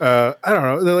 I don't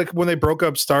know. They're like when they broke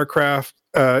up StarCraft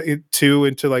 2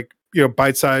 into like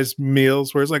bite-sized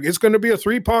meals, where it's like it's going to be a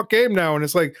 3-part game now, and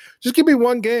it's like just give me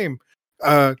one game,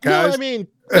 guys. No, I mean,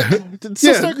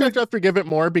 StarCraft I'll forgive it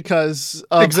more because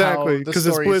of because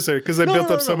it's Blizzard, because they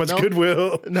built up so much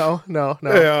goodwill. No.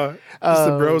 Yeah, it's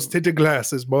the rose-tinted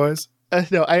glasses, boys.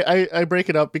 No, I break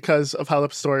it up because of how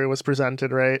the story was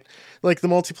presented, right? Like the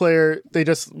multiplayer, they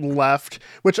just left,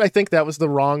 which I think that was the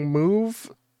wrong move.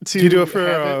 Do you do it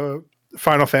for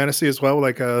Final Fantasy as well,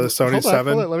 like Sony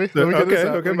 7? Let me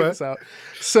get this out.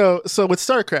 So with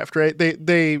StarCraft, right?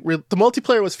 The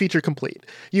multiplayer was feature complete.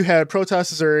 You had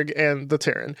Protoss, Zerg, and the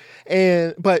Terran,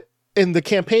 but in the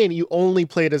campaign, you only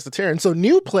played as the Terran. So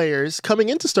new players coming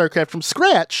into StarCraft from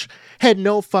scratch had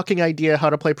no fucking idea how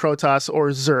to play Protoss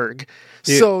or Zerg.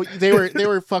 Yeah. So they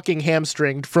were fucking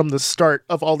hamstringed from the start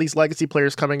of all these legacy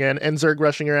players coming in and Zerg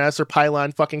rushing your ass or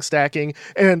Pylon fucking stacking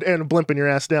and blimping your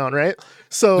ass down, right?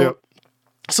 So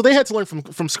they had to learn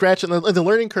from scratch, and the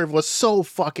learning curve was so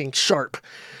fucking sharp.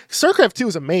 StarCraft 2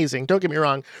 is amazing, don't get me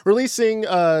wrong. Releasing,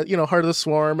 Heart of the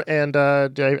Swarm and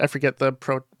I forget the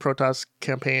Protoss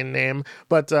campaign name,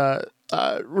 but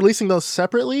releasing those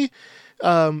separately,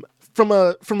 from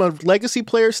a legacy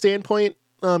player standpoint,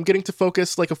 getting to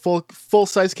focus like a full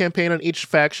size campaign on each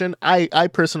faction, I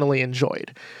personally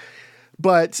enjoyed.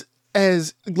 But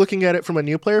as looking at it from a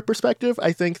new player perspective,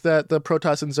 I think that the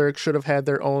Protoss and Zerg should have had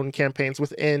their own campaigns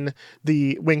within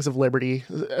the Wings of Liberty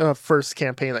first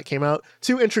campaign that came out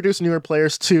to introduce newer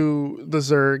players to the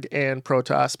Zerg and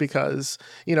Protoss, because,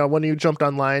 when you jumped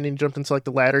online and you jumped into like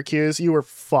the ladder queues, you were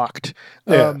fucked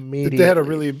immediately. They had a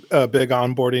really big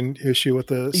onboarding issue with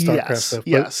the StarCraft stuff.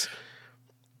 Yes.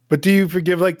 But do you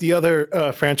forgive like the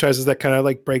other franchises that kind of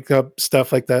like break up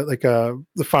stuff like that, like the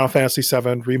Final Fantasy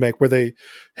VII remake, where they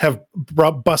have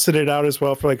busted it out as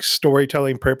well for like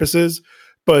storytelling purposes?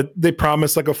 but they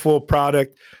promise like a full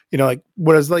product. You know, like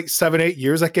what is like 7-8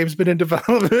 years that game's been in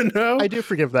development now. I do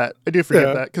forgive that.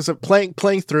 That because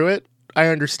playing through it, I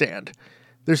understand.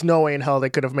 There's no way in hell they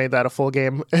could have made that a full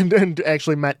game and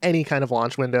actually met any kind of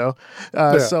launch window.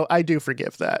 So I do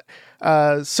forgive that.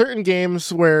 Certain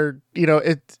games where, you know,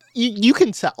 you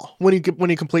can tell when you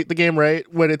complete the game, right?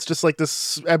 When it's just like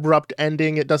this abrupt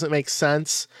ending, it doesn't make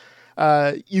sense.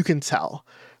 You can tell.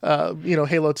 You know,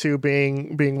 Halo 2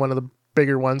 being one of the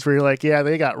bigger ones where you're like, yeah,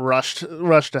 they got rushed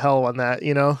to hell on that,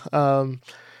 you know?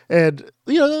 And,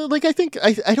 you know, like,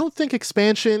 I don't think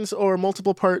expansions or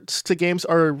multiple parts to games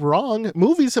are wrong.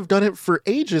 Movies have done it for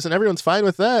ages, and everyone's fine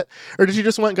with that. Or did you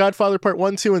just want Godfather Part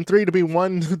 1, 2, and 3 to be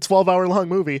one 12-hour-long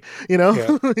movie, you know?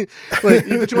 Yeah. Like,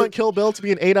 did you want Kill Bill to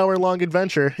be an 8-hour-long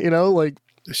adventure, you know? Like,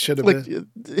 it should have been.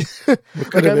 It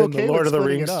could have been the Lord of the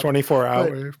Rings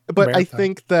 24-hour. But I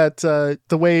think that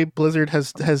the way Blizzard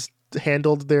has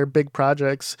handled their big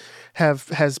projects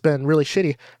has been really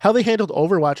shitty. How they handled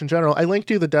Overwatch in general. I linked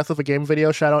you the Death of a Game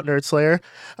video, shout out Nerd Slayer,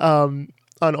 on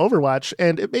Overwatch,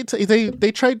 and it made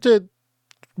they tried to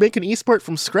make an esport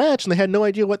from scratch, and they had no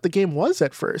idea what the game was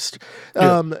at first.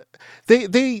 Yeah.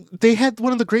 They had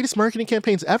one of the greatest marketing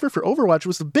campaigns ever for Overwatch. It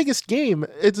was the biggest game.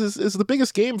 It's the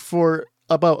biggest game for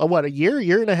about a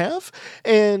year and a half,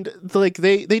 and like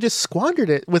they just squandered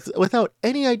it without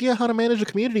any idea how to manage a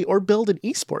community or build an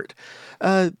esport.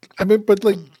 I mean, but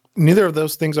like neither of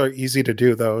those things are easy to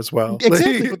do though as well.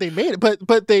 Exactly, but they made it.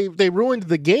 But they ruined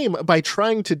the game by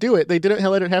trying to do it. They didn't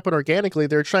let it happen organically.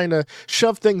 They're trying to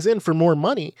shove things in for more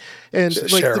money. And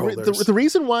like the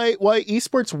reason why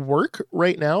esports work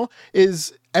right now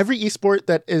is every esport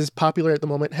that is popular at the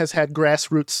moment has had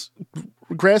grassroots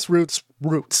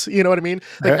roots. You know what I mean?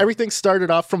 Like everything started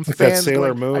off from like fans Sailor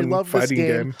going, Moon I love this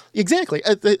game. Exactly.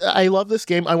 I love this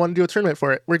game. I want to do a tournament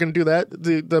for it. We're going to do that.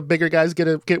 The bigger guys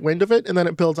get wind of it, and then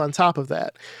it builds on top of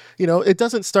that. You know, it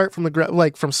doesn't start from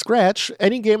from scratch.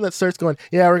 Any game that starts going,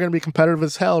 yeah, we're going to be competitive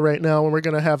as hell right now, and we're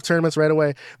going to have tournaments right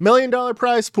away. $1 million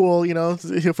prize pool. You know,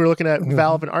 if we're looking at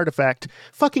Valve and Artifact,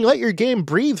 fucking let your game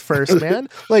breathe first, man.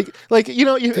 like you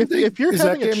know, if you're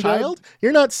having a child,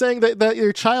 you're not saying that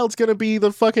your child's going to be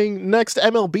the fucking next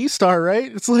MLB star,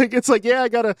 right? It's like yeah, I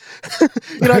gotta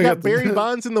I got Barry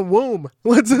Bonds in the womb.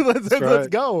 Let's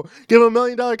go. Give him $1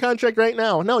 million contract right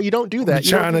now. No, you don't do that.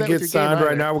 You're trying to get signed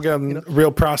right now. We're getting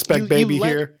real prospect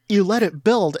here. You let it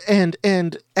build, and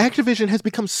Activision has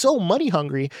become so money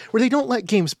hungry where they don't let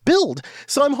games build.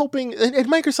 So I'm hoping, and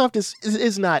Microsoft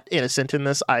is not innocent in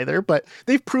this either, but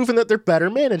they've proven that they're better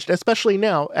managed, especially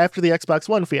now after the Xbox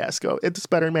One fiasco. It's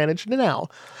better managed now.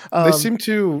 They seem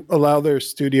to allow their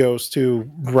studios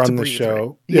to run the show.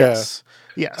 Right? Yes.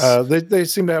 Yes. They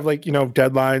seem to have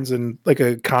deadlines and like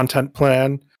a content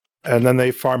plan, and then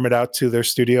they farm it out to their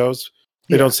studios.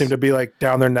 They don't seem to be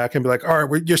down their neck and be like, all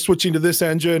right, you're switching to this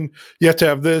engine. You have to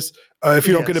have this. If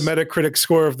you don't get a Metacritic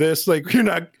score of this, you're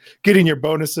not getting your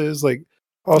bonuses, stuff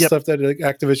that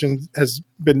Activision has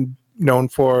been known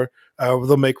for.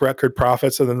 They'll make record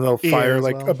profits and then they'll fire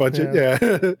a bunch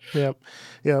of,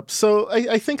 Yep. So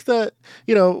I think that,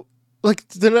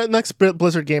 the next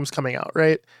Blizzard game's coming out,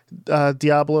 right?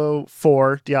 Diablo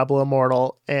 4, Diablo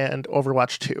Immortal, and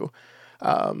Overwatch 2.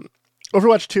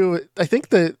 Overwatch 2, I think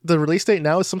the release date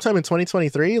now is sometime in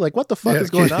 2023. What the fuck is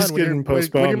going on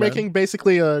when you're making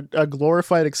basically a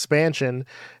glorified expansion?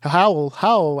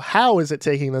 How is it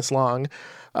taking this long?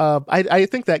 I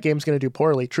think that game's going to do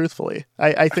poorly, truthfully.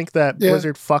 I think that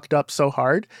Blizzard fucked up so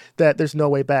hard that there's no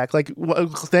way back.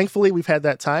 Thankfully, we've had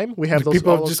that time. We have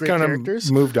people have just great kind characters,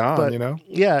 of moved on,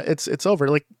 Yeah, it's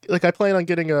over. I plan on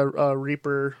getting a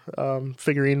Reaper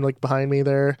figurine behind me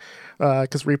there,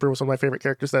 because Reaper was one of my favorite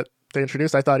characters that they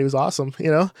introduced. I thought he was awesome,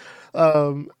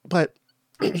 but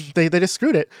they just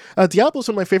screwed it. Diablo's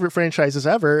one of my favorite franchises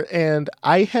ever, and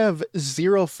I have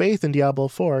zero faith in Diablo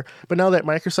 4. But now that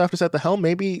Microsoft is at the helm,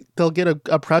 maybe they'll get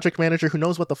a project manager who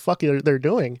knows what the fuck they're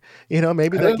doing.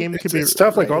 Maybe that game could be... It's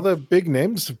tough. All the big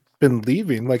names have been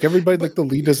leaving. Everybody, the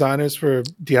lead designers for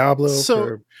Diablo,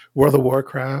 for World of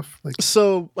Warcraft.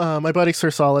 My buddy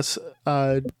Sir Solis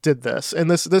did this,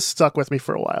 and this stuck with me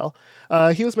for a while.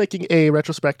 He was making a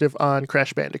retrospective on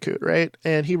Crash Bandicoot, right?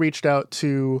 And he reached out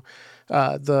to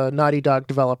the Naughty Dog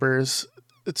developers,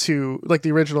 to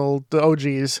the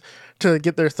OGs, to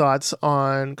get their thoughts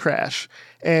on Crash.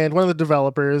 And one of the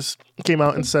developers came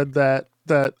out and said that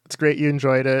it's great, you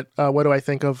enjoyed it. What do I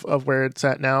think of where it's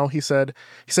at now? He said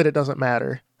it doesn't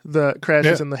matter. The Crash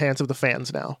is in the hands of the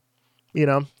fans now. You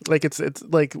know, like it's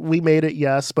like we made it,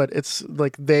 yes, but it's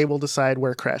like they will decide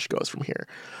where Crash goes from here,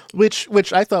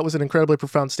 which I thought was an incredibly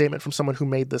profound statement from someone who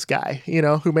made this guy, you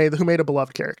know, who made a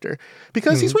beloved character,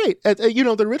 because he's right. You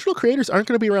know, the original creators aren't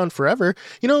going to be around forever.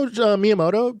 You know,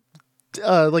 Miyamoto,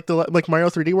 like Mario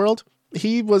 3D World.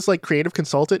 He was like creative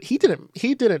consultant. He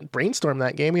didn't brainstorm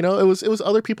that game. You know, it was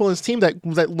other people in his team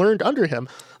that learned under him.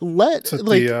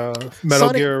 The Metal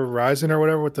Gear Rising or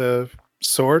whatever with the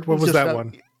sword. What was that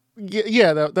one?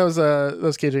 Yeah, that was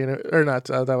KJ or not?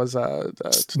 That was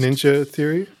Ninja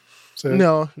Theory.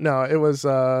 No, it was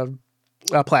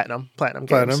Platinum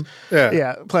Games.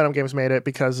 Yeah, Platinum Games made it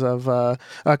because of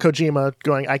Kojima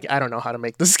going, I don't know how to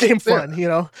make this game fun, you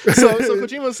know. So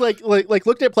Kojima's like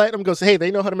looked at Platinum, goes, hey,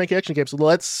 they know how to make action games, so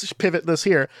let's pivot this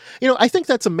here. You know, I think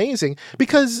that's amazing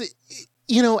because,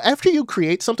 you know, after you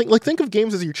create something, like think of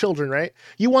games as your children, right?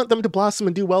 You want them to blossom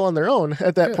and do well on their own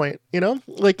at that point, you know?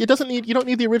 Like you don't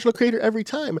need the original creator every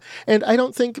time. And I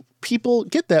don't think people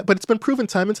get that, but it's been proven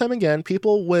time and time again.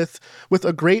 People with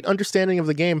a great understanding of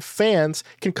the game, fans,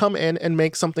 can come in and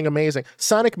make something amazing.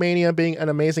 Sonic Mania being an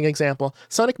amazing example.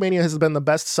 Sonic Mania has been the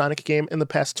best Sonic game in the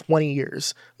past 20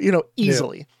 years, you know,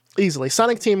 easily. Yeah. Easily,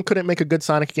 Sonic Team couldn't make a good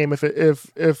Sonic game if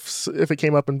it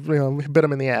came up and, you know, bit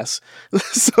them in the ass.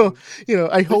 So, you know,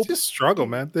 I hope just struggle,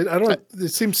 man.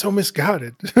 It seems so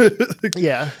misguided.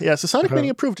 Yeah. So Sonic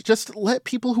Mania proved, just let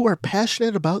people who are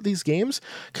passionate about these games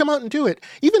come out and do it.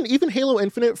 Even Halo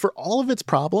Infinite, for all of its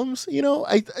problems, you know,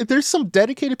 there's some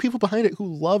dedicated people behind it who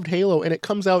loved Halo, and it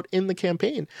comes out in the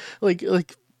campaign. I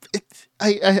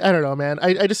don't know, man.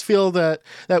 I just feel that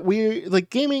we like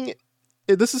gaming.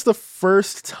 This is the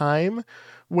first time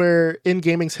where in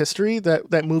gaming's history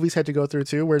that movies had to go through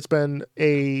too, where it's been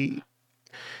a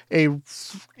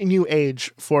new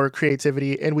age for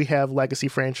creativity, and we have legacy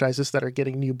franchises that are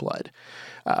getting new blood.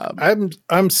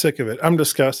 I'm sick of it. I'm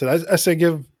disgusted. I say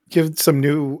give some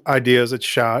new ideas a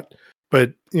shot,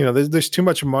 but you know, there's too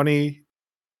much money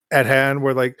at hand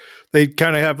where like they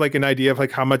kind of have like an idea of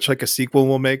like how much like a sequel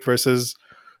will make versus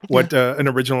what an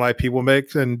original IP will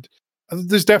make, and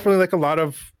there's definitely like a lot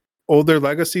of older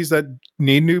legacies that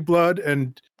need new blood,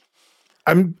 and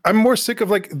I'm more sick of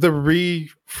like the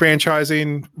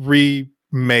re-franchising,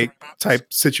 remake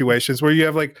type situations where you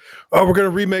have like, oh, we're gonna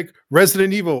remake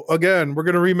Resident Evil again, we're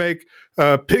gonna remake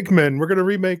Pikmin, we're gonna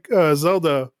remake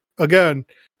Zelda again.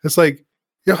 It's like,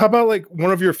 you know, how about like one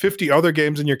of your 50 other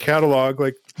games in your catalog?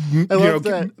 Like, I love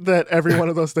that every one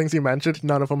of those things you mentioned,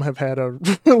 none of them have had a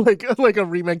like a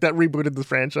remake that rebooted the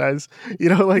franchise. You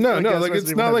know, like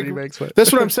it's not like remakes, but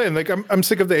that's what I'm saying. Like, I'm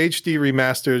sick of the HD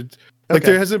remastered. Like,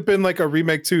 there hasn't been like a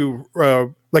remake to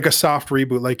like a soft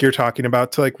reboot, like you're talking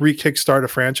about, to like re-kickstart a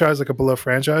franchise, like a beloved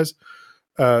franchise.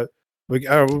 Like, I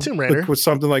don't know, Tomb Raider, like with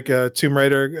something like Tomb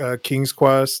Raider, King's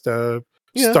Quest,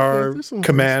 Star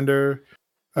Commander.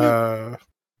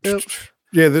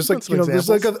 Yeah, there's like, you know, there's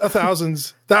like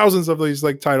thousands of these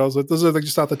like titles. Those are like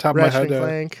just off the top of my head.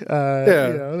 Clank, you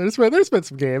know, there's been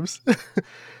some games.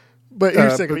 But you're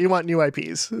sick of it. You want new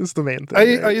IPs is the main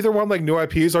thing. I either want like new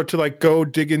IPs or to like go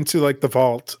dig into like the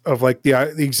vault of like the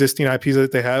existing IPs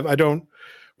that they have. I don't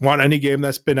want any game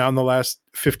that's been out in the last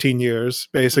 15 years,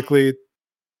 basically.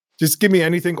 Just give me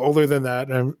anything older than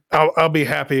that, and I'll be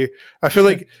happy. I feel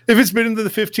like if it's been into the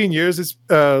 15 years, it's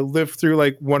lived through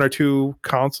like one or two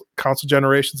console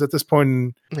generations at this point,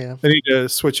 and they need to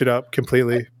switch it up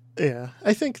completely.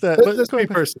 I think that. That's me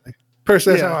personally.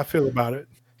 That's how I feel about it.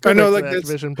 I know, like this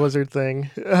Activision Blizzard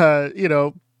thing. You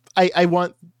know, I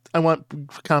want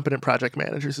competent project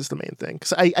managers is the main thing,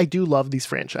 because I do love these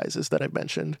franchises that I've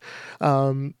mentioned,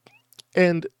 and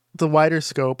the wider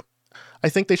scope. I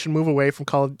think they should move away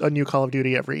from a new Call of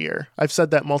Duty every year. I've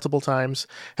said that multiple times.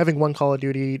 Having one Call of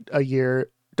Duty a year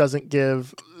doesn't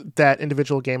give that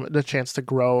individual game the chance to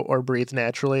grow or breathe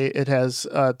naturally. It has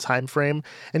a time frame.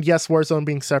 And yes, Warzone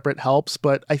being separate helps,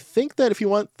 but I think that if you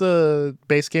want the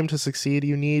base game to succeed,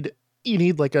 you need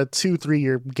like a 2-3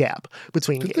 year gap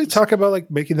between games. Did they talk about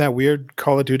like making that weird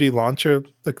Call of Duty launcher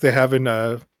like they have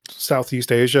in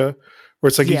Southeast Asia? Where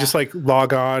it's like you just like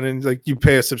log on and like you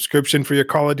pay a subscription for your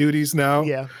Call of Duties now.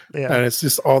 Yeah. And it's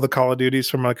just all the Call of Duties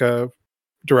from like a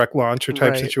direct launcher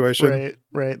type situation.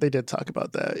 Right. They did talk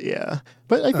about that. Yeah.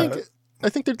 But I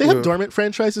think they have dormant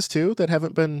franchises too that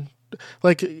haven't been,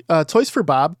 like Toys for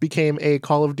Bob became a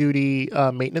Call of Duty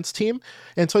maintenance team,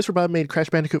 and Toys for Bob made Crash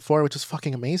Bandicoot 4, which is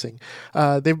fucking amazing.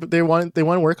 They want to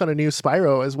work on a new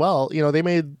Spyro as well. You know,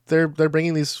 they're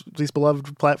bringing these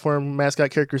beloved platform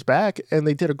mascot characters back, and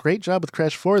they did a great job with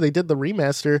Crash 4. They did the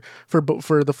remaster for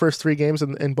the first 3 games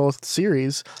in both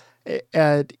series.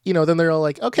 And then they're all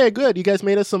like, okay, good, you guys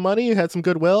made us some money, you had some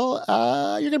goodwill,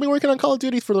 you're gonna be working on Call of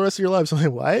Duty for the rest of your lives. I'm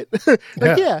like, what?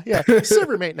 Like, yeah,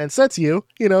 server maintenance, that's you,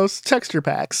 texture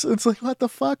packs. It's like, what the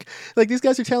fuck? Like, these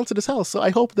guys are talented as hell. So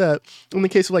I hope that in the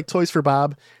case of like Toys for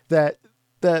Bob, that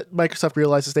Microsoft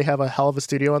realizes they have a hell of a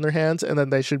studio on their hands and then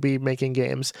they should be making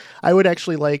games. I would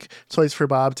actually like Toys for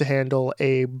Bob to handle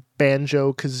a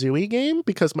Banjo-Kazooie game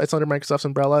because it's under Microsoft's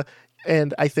umbrella,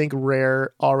 and I think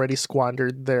Rare already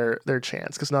squandered their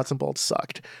chance because Nuts and Bolts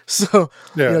sucked. So,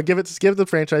 give the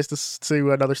franchise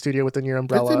to another studio within your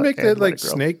umbrella. Did they make that like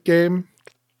Snake game?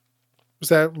 Was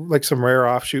that like some Rare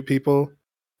offshoot people?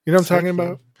 You know what I'm talking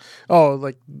about? Oh,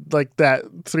 like that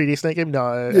 3D Snake game?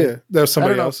 No. Yeah, that was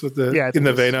somebody else with in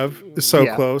the vein of. It's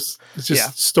so close. It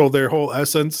just stole their whole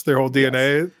essence, their whole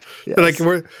DNA. Yes. Like,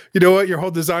 you know what? Your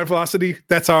whole design philosophy,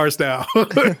 that's ours now.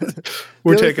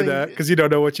 We're taking that because you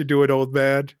don't know what you're doing, old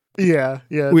man. Yeah.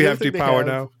 We have deep power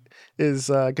now.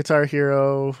 Is Guitar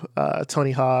Hero,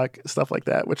 Tony Hawk, stuff like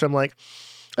that, which I'm like,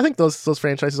 I think those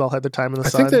franchises all had their time in the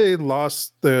sun. I think they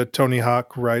lost the Tony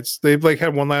Hawk rights. They've like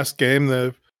had one last game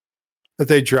that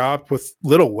they dropped with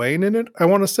Lil Wayne in it. I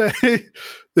want to say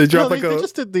they dropped they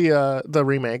just did the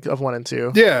remake of 1 and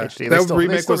 2. Yeah, that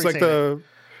remake was like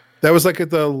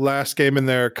the last game in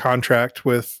their contract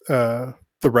with the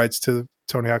rights to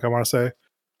Tony Hawk. I want to say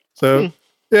so.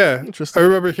 Yeah, I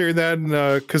remember hearing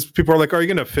that because people are like, "Are you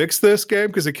going to fix this game?"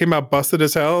 Because it came out busted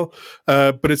as hell.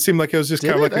 But it seemed like it was just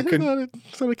kind of like it came out.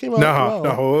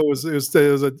 No, it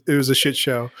was a shit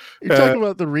show. You're talking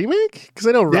about the remake? Because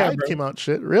I know Ride came out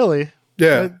shit. Really?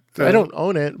 Yeah, I don't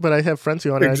own it, but I have friends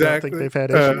who own it. I don't think they've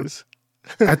had issues.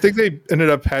 I think they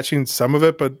ended up patching some of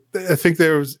it, but I think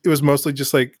it was mostly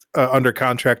just like under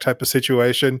contract type of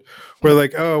situation where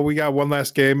like, oh, we got one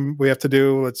last game we have to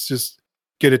do. Let's just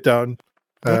get it done.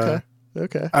 Okay.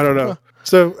 I don't know. Huh.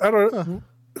 So I don't know. Huh.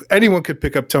 Anyone could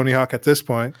pick up Tony Hawk at this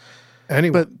point.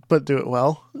 Anyone. But do it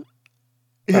well.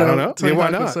 I don't know. Yeah, why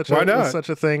not? Why not? Such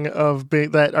a thing of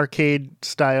that arcade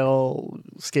style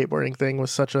skateboarding thing was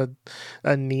such a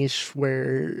niche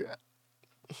where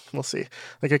we'll see.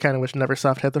 Like, I kind of wish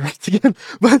Neversoft had the rights again.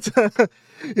 But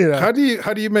how do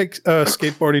you make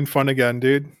skateboarding fun again,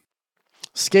 dude?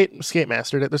 Skate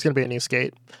mastered it. There's gonna be a new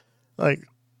skate. Like,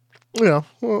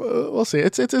 we'll see.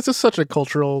 It's just such a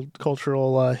cultural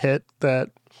hit that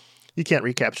you can't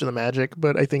recapture the magic,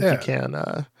 but I think you can.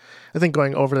 I think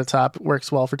going over the top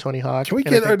works well for Tony Hawk. Can we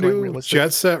get our new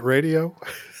Jet Set Radio?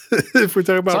 If we're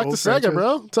talking about Talk to Sega,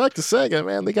 bro. Talk to Sega,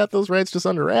 man. They got those rights just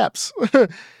under wraps.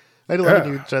 I'd love to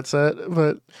do Jet Set,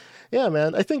 but yeah,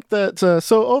 man. I think that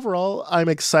so overall, I'm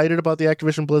excited about the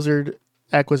Activision Blizzard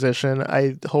acquisition.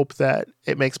 I hope that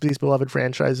it makes these beloved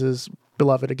franchises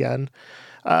beloved again.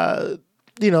 I'm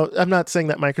not saying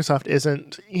that Microsoft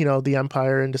isn't, the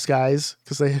empire in disguise,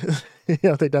 because they,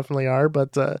 they definitely are.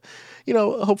 But,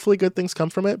 hopefully good things come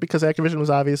from it, because Activision was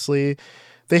obviously,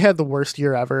 they had the worst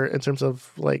year ever in terms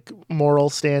of like moral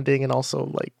standing, and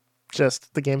also like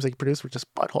just the games they produced were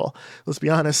just butthole. Let's be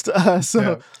honest. I'm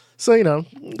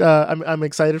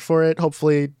excited for it.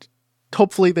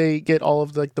 Hopefully they get all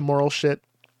of the moral shit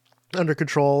under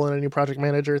control and a new project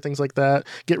manager, things like that.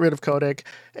 Get rid of Kotick,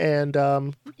 and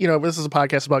this is a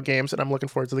podcast about games, and I'm looking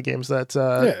forward to the games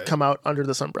that come out under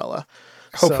this umbrella.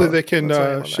 Hopefully they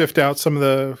can shift out some of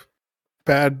the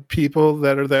bad people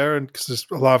that are there, and because there's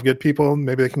a lot of good people,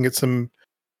 maybe they can get some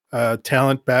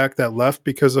talent back that left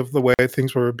because of the way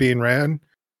things were being ran.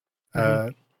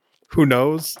 Who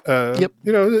knows?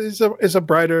 It's a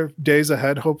brighter days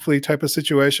ahead, hopefully, type of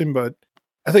situation, but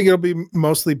I think it'll be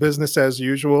mostly business as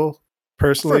usual,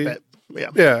 personally. For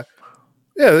a bit.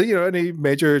 Yeah. Any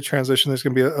major transition, there's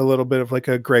going to be a little bit of like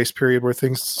a grace period where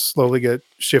things slowly get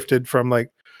shifted from like,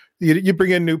 you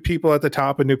bring in new people at the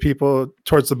top and new people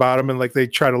towards the bottom, and like they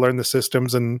try to learn the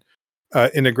systems and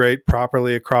integrate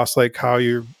properly across like how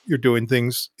you're doing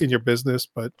things in your business.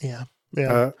 But a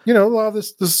lot of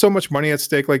this is so much money at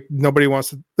stake. Like nobody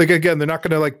wants to, like, again, they're not going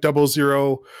to like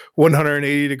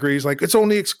 180 degrees. Like it's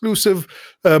only exclusive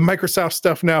Microsoft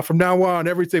stuff now. From now on,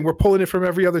 everything we're pulling it from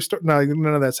every other store. No,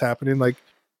 none of that's happening. Like,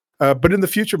 but in the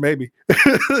future, maybe.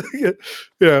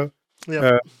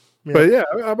 But yeah,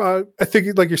 I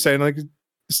think like you're saying, like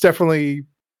it's definitely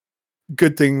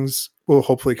good things will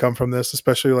hopefully come from this,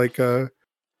 especially like a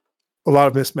lot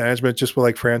of mismanagement just with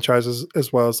like franchises,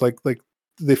 as well as like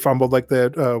they fumbled like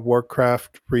the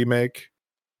Warcraft remake.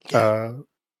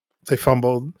 They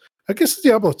fumbled. I guess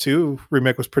Diablo 2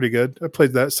 remake was pretty good. I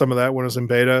played some of that when it was in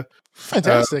beta.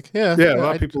 Fantastic. A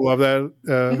lot of people love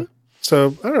that.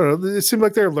 So I don't know. It seemed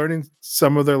like they're learning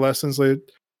some of their lessons. Like,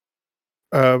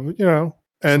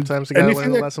 And sometimes you gotta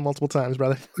learn the lesson multiple times,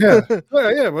 brother. Yeah.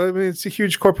 Well, I mean, it's a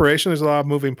huge corporation. There's a lot of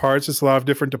moving parts. There's a lot of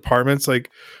different departments. Like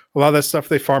a lot of that stuff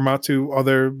they farm out to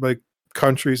other like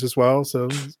countries as well. So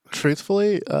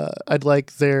truthfully, I'd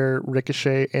like their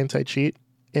Ricochet anti-cheat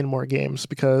in more games,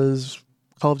 because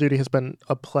Call of Duty has been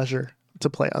a pleasure to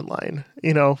play online,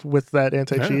 with that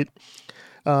anti-cheat.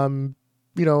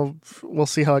 We'll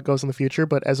see how it goes in the future,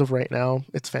 but as of right now,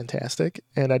 it's fantastic,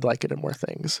 and I'd like it in more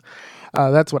things.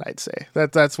 That's what I'd say.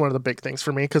 That's one of the big things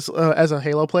for me, because as a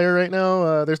Halo player right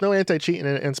now, there's no anti-cheat in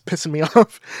it, and it's pissing me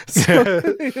off. So,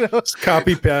 just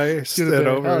copy paste it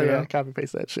over. Oh yeah, copy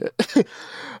paste that shit.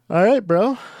 All right,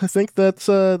 bro. I think that's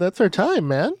our time,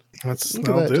 man.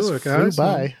 That'll do it, guys.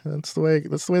 Bye. That's the way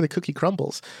the cookie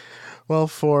crumbles. Well,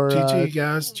 for GG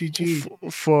guys,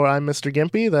 GG. For I'm Mr.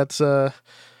 Gimpy. That's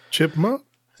Chipmunk.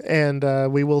 And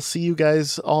we will see you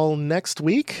guys all next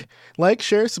week. Like,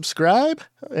 share, subscribe,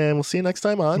 and we'll see you next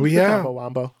time on the Combo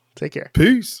Wombo. Take care.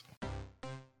 Peace.